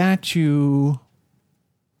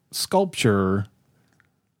sculpture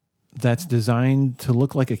that's designed to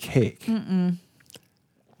look like a cake.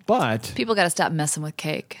 But people got to stop messing with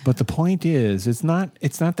cake. But the point is, it's not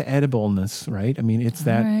the edibleness, right? I mean, it's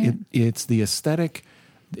that it's the aesthetic.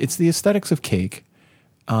 It's the aesthetics of cake.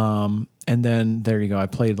 And then there you go. I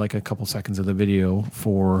played like a couple seconds of the video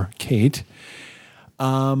for Kate.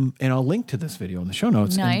 And I'll link to this video in the show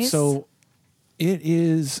notes. Nice. And so it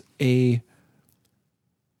is a,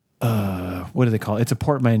 what do they call it? It's a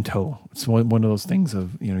portmanteau. It's one of those things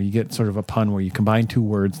of, you get sort of a pun where you combine two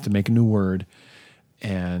words to make a new word.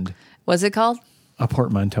 And what's it called? A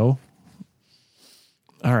portmanteau.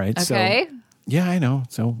 All right. Okay. So, yeah, I know.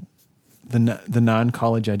 So the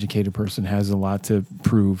non-college educated person has a lot to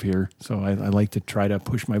prove here. So I like to try to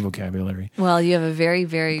push my vocabulary. Well, you have a very,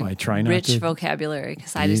 very rich to vocabulary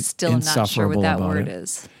because I just still am not sure what that word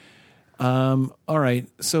is. All right.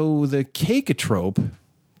 So the cakeotrope,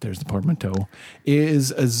 there's the portmanteau, is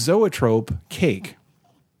a zoetrope cake.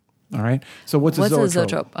 All right. So what's a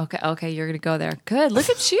zoetrope? Okay, you're going to go there. Good. Look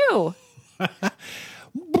at you.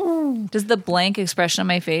 Does the blank expression on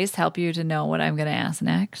my face help you to know what I'm going to ask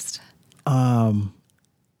next?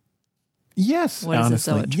 Yes, what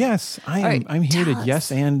honestly. Yes, I'm here to yes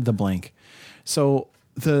and the blank. So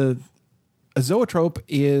a zoetrope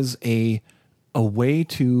is a way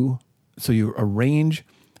to, so you arrange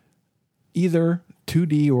either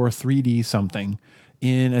 2D or 3D something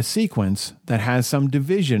in a sequence that has some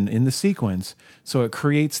division in the sequence. So it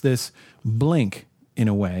creates this blink in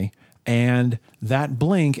a way. And that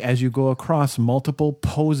blink, as you go across multiple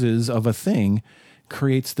poses of a thing,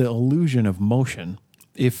 creates the illusion of motion.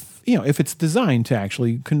 if it's designed to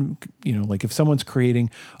actually, like if someone's creating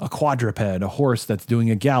a quadruped, a horse that's doing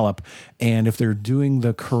a gallop, and if they're doing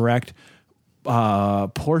the correct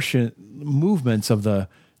portion movements of the,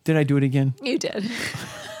 did I do it again? You did.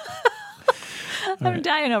 I'm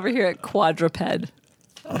dying over here at quadruped.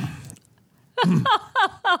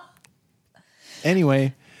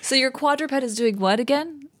 Anyway. So your quadruped is doing what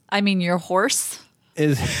again? I mean, your horse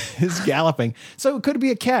is galloping. So it could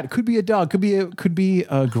be a cat, could be a dog, could be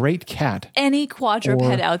a great cat. Any quadruped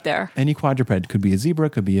out there. Any quadruped. Could be a zebra,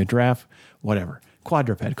 could be a giraffe, whatever.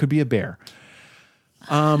 Quadruped, could be a bear.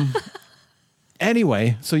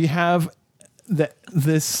 Anyway, so you have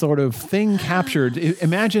this sort of thing captured.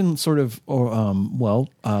 Imagine sort of, Can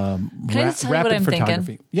I just tell you what I'm photography.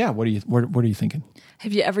 thinking? Yeah. What are you thinking?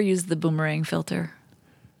 Have you ever used the boomerang filter?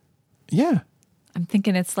 Yeah. I'm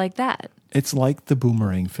thinking it's like that. It's like the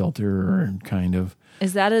boomerang filter, kind of.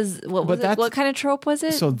 Is that what kind of trope was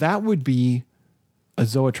it? So that would be a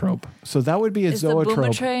zoetrope. So that would be a zoetrope. Is the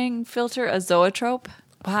boomerang filter a zoetrope?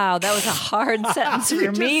 Wow, that was a hard sentence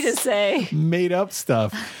for me to say. Made up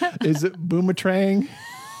stuff. Is it boomerang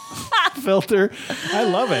filter? I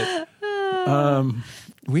love it.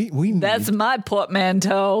 We That's my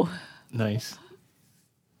portmanteau. Nice.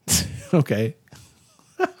 Okay.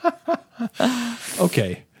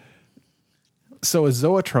 Okay. So a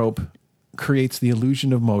zoetrope creates the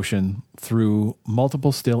illusion of motion through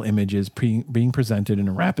multiple still images being presented in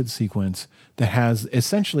a rapid sequence that has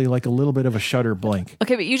essentially like a little bit of a shutter blink.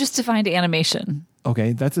 Okay, but you just defined animation.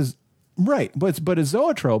 Okay, right. But a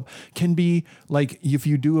zoetrope can be like if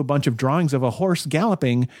you do a bunch of drawings of a horse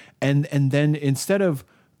galloping and then instead of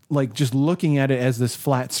like just looking at it as this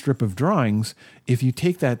flat strip of drawings, if you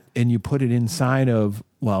take that and you put it inside of,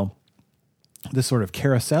 well, this sort of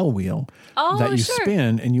carousel wheel that you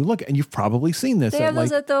spin and you look, and you've probably seen this. They have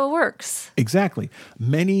those at the works. Exactly.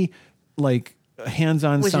 Many like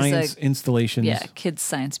hands-on science installations. Yeah, Kids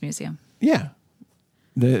Science Museum. Yeah.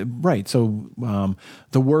 Right. So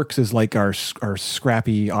the works is like our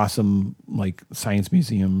scrappy, awesome, like science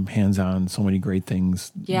museum, hands-on, so many great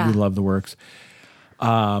things. Yeah. We love the works.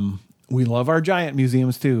 We love our giant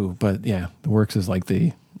museums too, but yeah, the works is like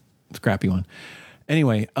the scrappy one.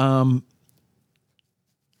 Anyway,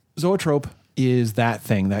 zoetrope is that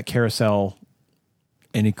thing, that carousel,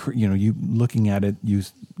 and it, you looking at it, you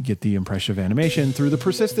get the impression of animation through the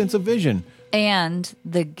persistence of vision and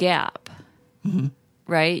the gap,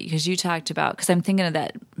 right? Because you talked about, because I'm thinking of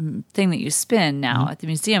that thing that you spin now at the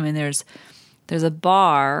museum, and there's a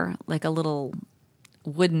bar, like a little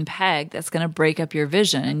wooden peg that's going to break up your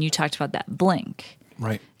vision, and you talked about that blink.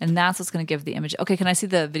 Right. And that's what's going to give the image. Okay, can I see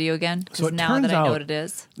the video again? Because now that I know what it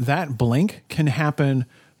is. That blink can happen.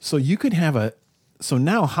 So you could have so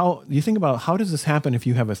now how you think about how does this happen if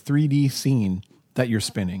you have a 3D scene that you're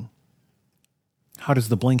spinning? How does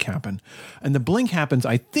the blink happen? And the blink happens,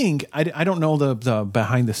 I think, I don't know the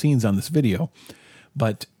behind the scenes on this video,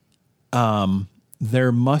 but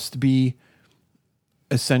there must be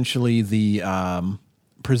essentially the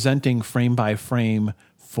presenting frame by frame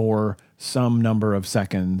for some number of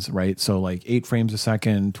seconds, right? So like 8 frames a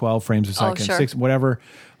second, 12 frames a second, 6, whatever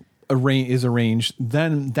is arranged,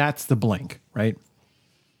 then that's the blink, right?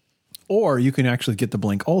 Or you can actually get the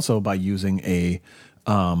blink also by using a,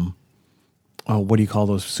 what do you call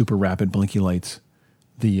those super rapid blinky lights?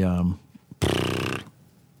 The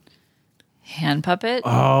hand puppet?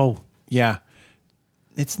 Oh, yeah.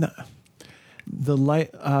 It's not the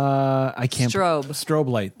light. I can't. Strobe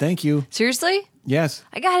light. Thank you. Seriously? Yes.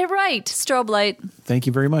 I got it right. Strobe light. Thank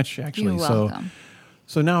you very much, actually. You're welcome.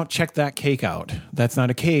 So now check that cake out. That's not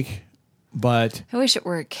a cake, but I wish it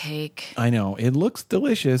were a cake. I know. It looks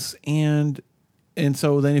delicious, and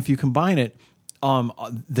so then if you combine it,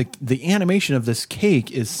 the animation of this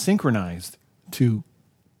cake is synchronized to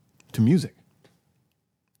music.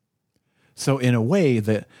 So in a way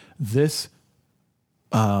that this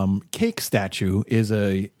cake statue is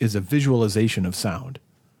a visualization of sound.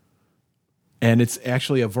 And it's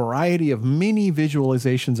actually a variety of mini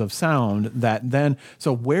visualizations of sound that then,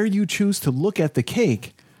 so where you choose to look at the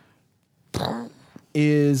cake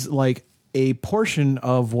is like a portion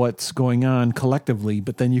of what's going on collectively,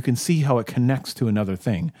 but then you can see how it connects to another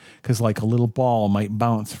thing. Because like a little ball might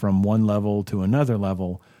bounce from one level to another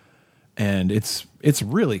level. And it's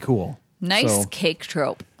really cool. Nice cake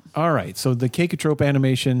trope. All right. So the Cakeotrope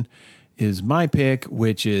animation is my pick,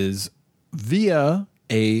 which is via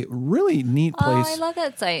a really neat place. Oh, I love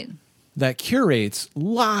that site. That curates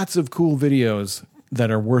lots of cool videos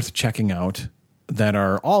that are worth checking out that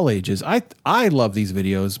are all ages. I love these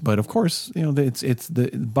videos, but of course, it's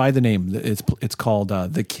by the name. It's called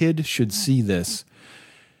The Kid Should See This.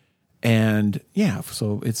 And yeah,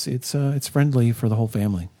 so it's friendly for the whole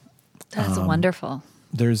family. That's wonderful.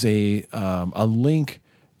 There's a link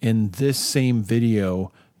in this same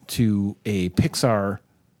video to a Pixar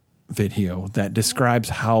video that describes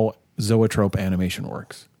how Zoetrope animation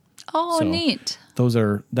works. Oh, So neat.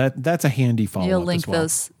 That's a handy follow-up. You'll link as well.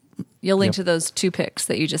 those. You'll link to those 2 pics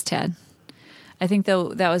that you just had. I think though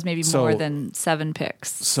that was maybe more than 7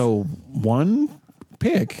 pics. So one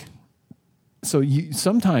pick. So you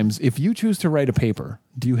sometimes, if you choose to write a paper,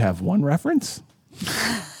 do you have one reference?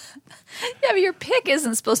 Yeah, but your pic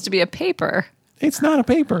isn't supposed to be a paper. It's not a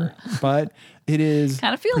paper, but it is.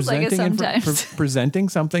 Kind of feels like it presenting sometimes. presenting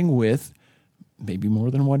something with maybe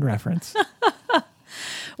more than one reference.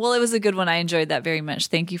 Well, it was a good one. I enjoyed that very much.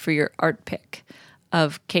 Thank you for your art pic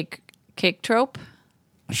of cake trope.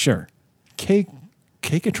 Sure,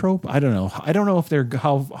 Cakeotrope. I don't know. I don't know if they're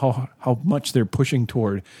how much they're pushing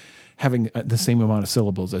toward having the same amount of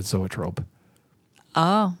syllables as Zoetrope.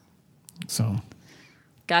 Oh, So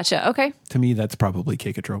gotcha. Okay. to me, that's probably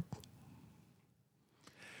Cakeotrope.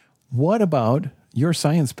 What about your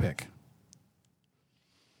science pick?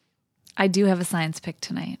 I do have a science pick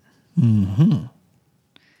tonight. Mm-hmm.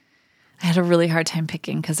 I had a really hard time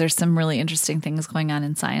picking because there's some really interesting things going on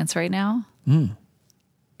in science right now.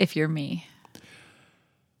 If you're me.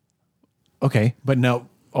 Okay, but no.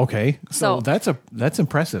 Okay, so So- that's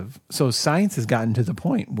impressive. So science has gotten to the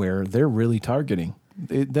point where they're really targeting.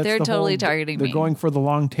 They're totally targeting They're me. going for the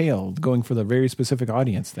long tail, going for the very specific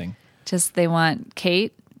audience thing. Just they want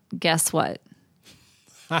Kate. Guess what?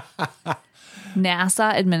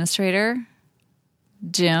 NASA administrator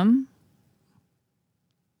Jim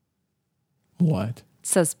What?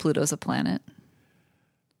 says Pluto's a planet.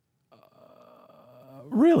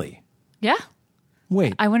 Really? Yeah.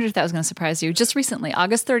 Wait. I wondered if that was going to surprise you. Just recently,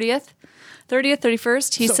 August 30th,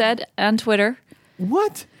 31st, he said on Twitter.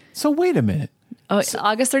 What? So wait a minute. Oh,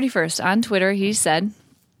 August 31st on Twitter, he said,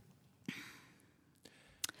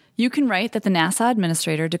 "You can write that the NASA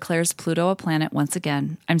administrator declares Pluto a planet once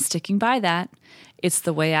again. I'm sticking by that. It's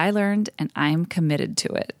the way I learned, and I'm committed to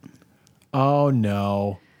it." Oh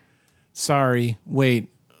no. Sorry. Wait.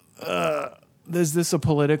 Is this a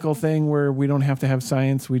political thing where we don't have to have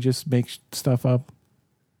science? We just make stuff up?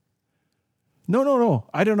 No.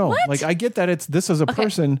 I don't know. What? Like, I get that this is a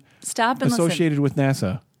person Stop and associated with NASA.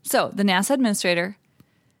 listen. So the NASA administrator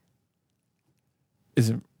Is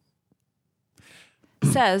it?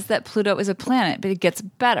 says that Pluto is a planet, but it gets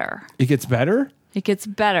better. It gets better? It gets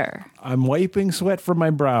better. I'm wiping sweat from my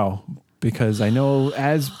brow because I know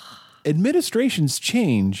as administrations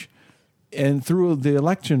change and through the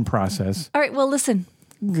election process, All right, well, listen.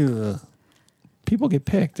 people get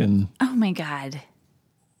picked. And Oh, my God.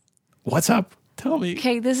 what's up? Tell me.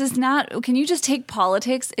 Okay, this is not. Can you just take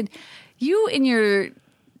politics? You and your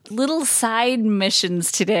little side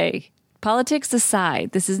missions today. Politics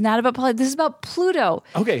aside, this is not about politics. This is about Pluto,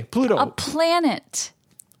 Okay, Pluto. a planet.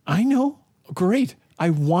 I know. Great. I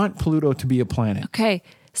want Pluto to be a planet. Okay,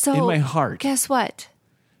 so In my heart. guess what?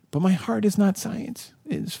 But my heart is not science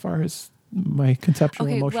as far as my conceptual,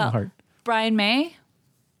 Okay, emotional well, heart. Brian May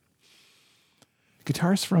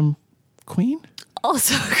Guitarist from Queen?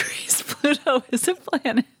 also agrees Pluto is a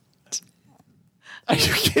planet. Are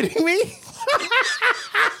you kidding me?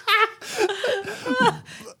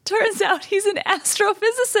 Turns out he's an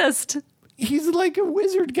astrophysicist. He's like a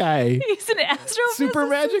wizard guy. He's an astrophysicist. Super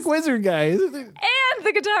magic wizard guy. And And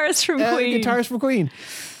the guitarist from Queen. guitarist from Queen.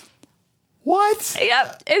 What?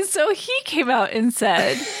 Yep. And so he came out and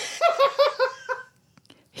said,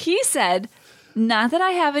 not that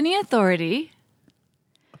I have any authority,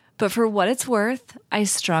 but for what it's worth, I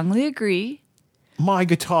strongly agree. My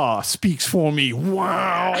guitar speaks for me.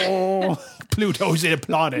 Wow. Pluto's a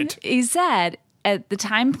planet. He said, at the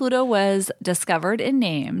time Pluto was discovered and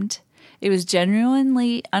named, it was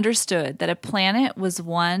genuinely understood that a planet was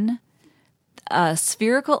a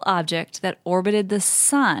spherical object that orbited the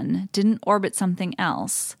sun, didn't orbit something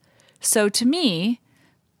else. So to me,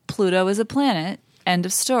 Pluto is a planet, end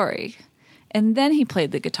of story. And then he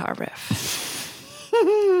played the guitar riff.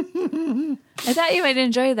 I thought you might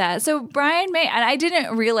enjoy that. So Brian May, and I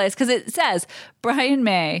didn't realize, because it says Brian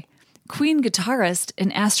May, Queen guitarist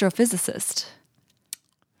and astrophysicist.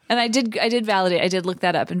 And I did validate, I did look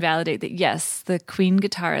that up and validate that, yes, the Queen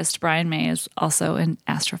guitarist, Brian May, is also an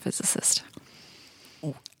astrophysicist.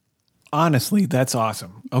 Honestly, that's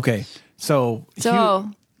awesome. Okay. So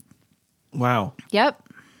wow. Yep.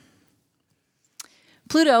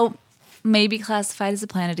 Pluto may be classified as a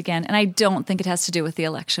planet again, and I don't think it has to do with the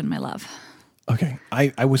election, my love. Okay.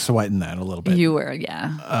 I was sweating that a little bit. You were,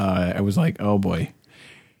 yeah. I was like, oh boy.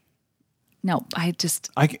 No,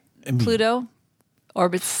 Pluto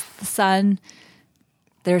orbits the sun.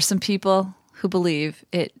 There are some people who believe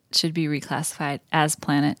it should be reclassified as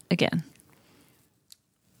planet again.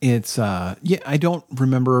 It's I don't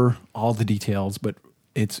remember all the details, but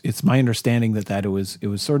it's my understanding that it was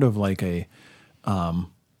sort of like a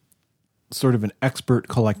sort of an expert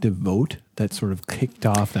collective vote that sort of kicked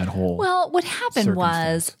off that whole. Well, what happened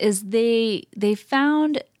is they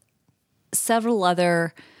found several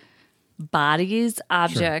other bodies,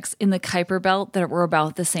 objects in the Kuiper Belt that were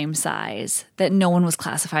about the same size that no one was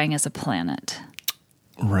classifying as a planet.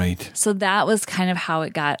 Right. So that was kind of how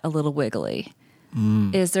it got a little wiggly.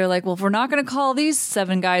 Is they're like, well, if we're not going to call these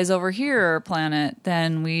 7 guys over here a planet,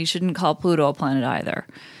 then we shouldn't call Pluto a planet either.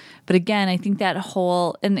 But again, I think that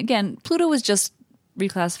whole, and again, Pluto was just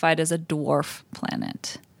reclassified as a dwarf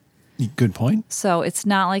planet. Good point. So it's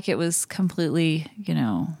not like it was completely,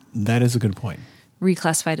 That is a good point.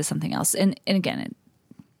 reclassified as something else. And again,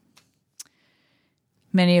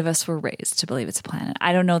 many of us were raised to believe it's a planet.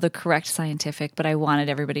 I don't know the correct scientific, but I wanted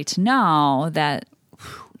everybody to know that.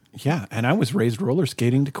 Yeah, and I was raised roller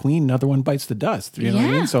skating to Queen. Another one bites the dust. You know what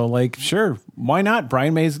I mean? So, like, sure, why not?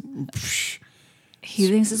 Brian May's he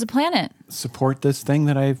thinks it's a planet. Support this thing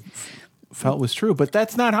that I felt was true, but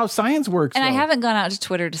that's not how science works. And I haven't gone out to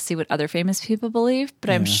Twitter to see what other famous people believe,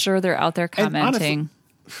 but I'm sure they're out there commenting.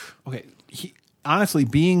 Honestly,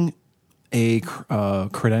 being a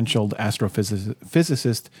credentialed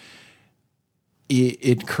astrophysicist,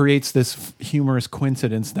 it creates this humorous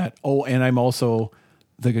coincidence that, and I'm also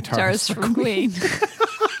the guitarist from Queen.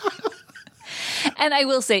 And I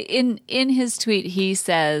will say, in his tweet, he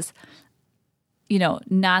says,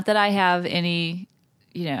 not that I have any,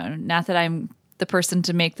 not that I'm the person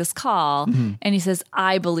to make this call. Mm-hmm. And he says,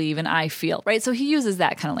 I believe and I feel, right? So he uses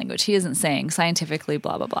that kind of language. He isn't saying scientifically,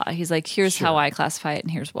 blah, blah, blah. He's like, here's how I classify it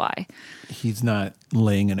and here's why. He's not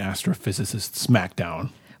laying an astrophysicist smackdown.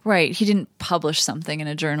 Right. He didn't publish something in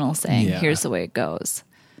a journal saying, here's the way it goes.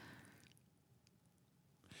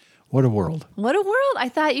 What a world. What a world. I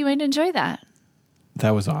thought you might enjoy that.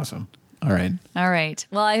 That was awesome. All right. All right.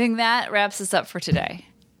 Well, I think that wraps us up for today.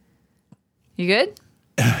 You good?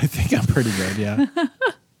 I think I'm pretty good, yeah.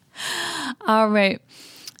 All right.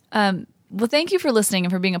 Well, thank you for listening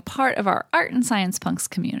and for being a part of our Art and Science Punks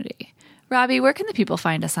community. Robbie, where can the people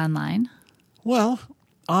find us online? Well,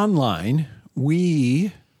 online,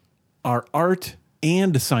 we are Art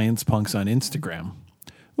and Science Punks on Instagram,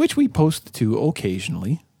 which we post to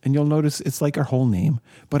occasionally. And you'll notice it's like our whole name.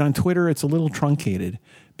 But on Twitter, it's a little truncated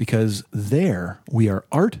because there we are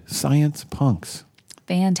Art Science Punks.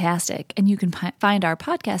 Fantastic. And you can find our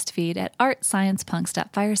podcast feed at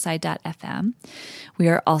artsciencepunks.fireside.fm. We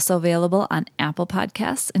are also available on Apple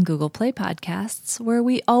Podcasts and Google Play Podcasts, where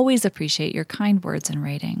we always appreciate your kind words and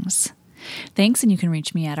ratings. Thanks, and you can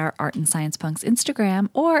reach me at our Art and Science Punks Instagram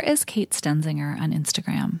or as Kate Stenzinger on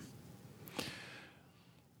Instagram.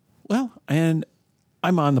 Well, and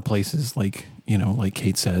I'm on the places like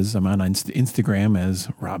Kate says, I'm on Instagram as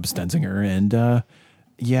Rob Stenzinger, and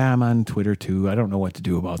I'm on Twitter too. I don't know what to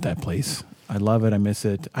do about that place. I love it. I miss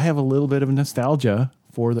it. I have a little bit of nostalgia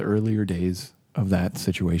for the earlier days of that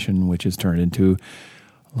situation, which has turned into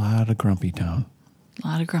a lot of grumpy town. A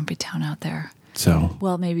lot of grumpy town out there. So,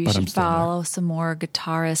 well, maybe you should follow some more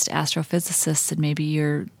guitarist astrophysicists, and maybe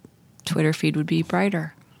your Twitter feed would be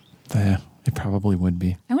brighter. Yeah, it probably would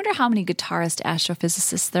be. I wonder how many guitarist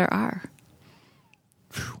astrophysicists there are.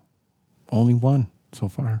 Only one so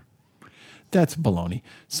far. That's baloney.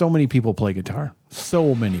 So many people play guitar.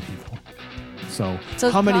 So many people. So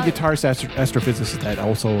how many guitarist astrophysicists that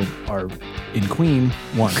also are in Queen?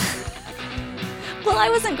 One. Well, I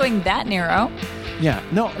wasn't going that narrow. Yeah.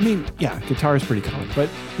 No, I mean, guitar is pretty common. But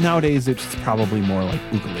nowadays, it's probably more like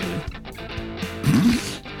ukulele.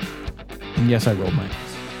 And yes, I rolled my eyes.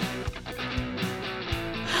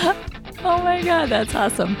 Oh my God, that's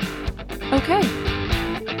awesome. Okay.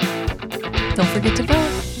 Don't forget to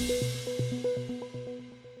vote.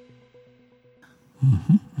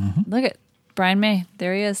 Look at Brian May.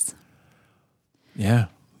 There he is. Yeah,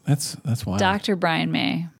 that's wild. Dr. Brian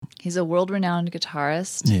May. He's a world-renowned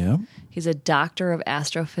guitarist. Yeah. He's a doctor of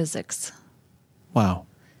astrophysics. Wow.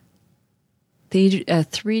 The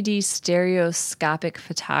 3D stereoscopic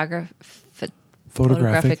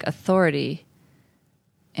photographic authority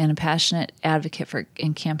and a passionate advocate for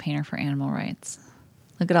and campaigner for animal rights.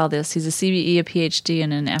 Look at all this. He's a CBE, a PhD,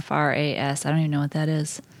 and an FRAS. I don't even know what that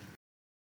is.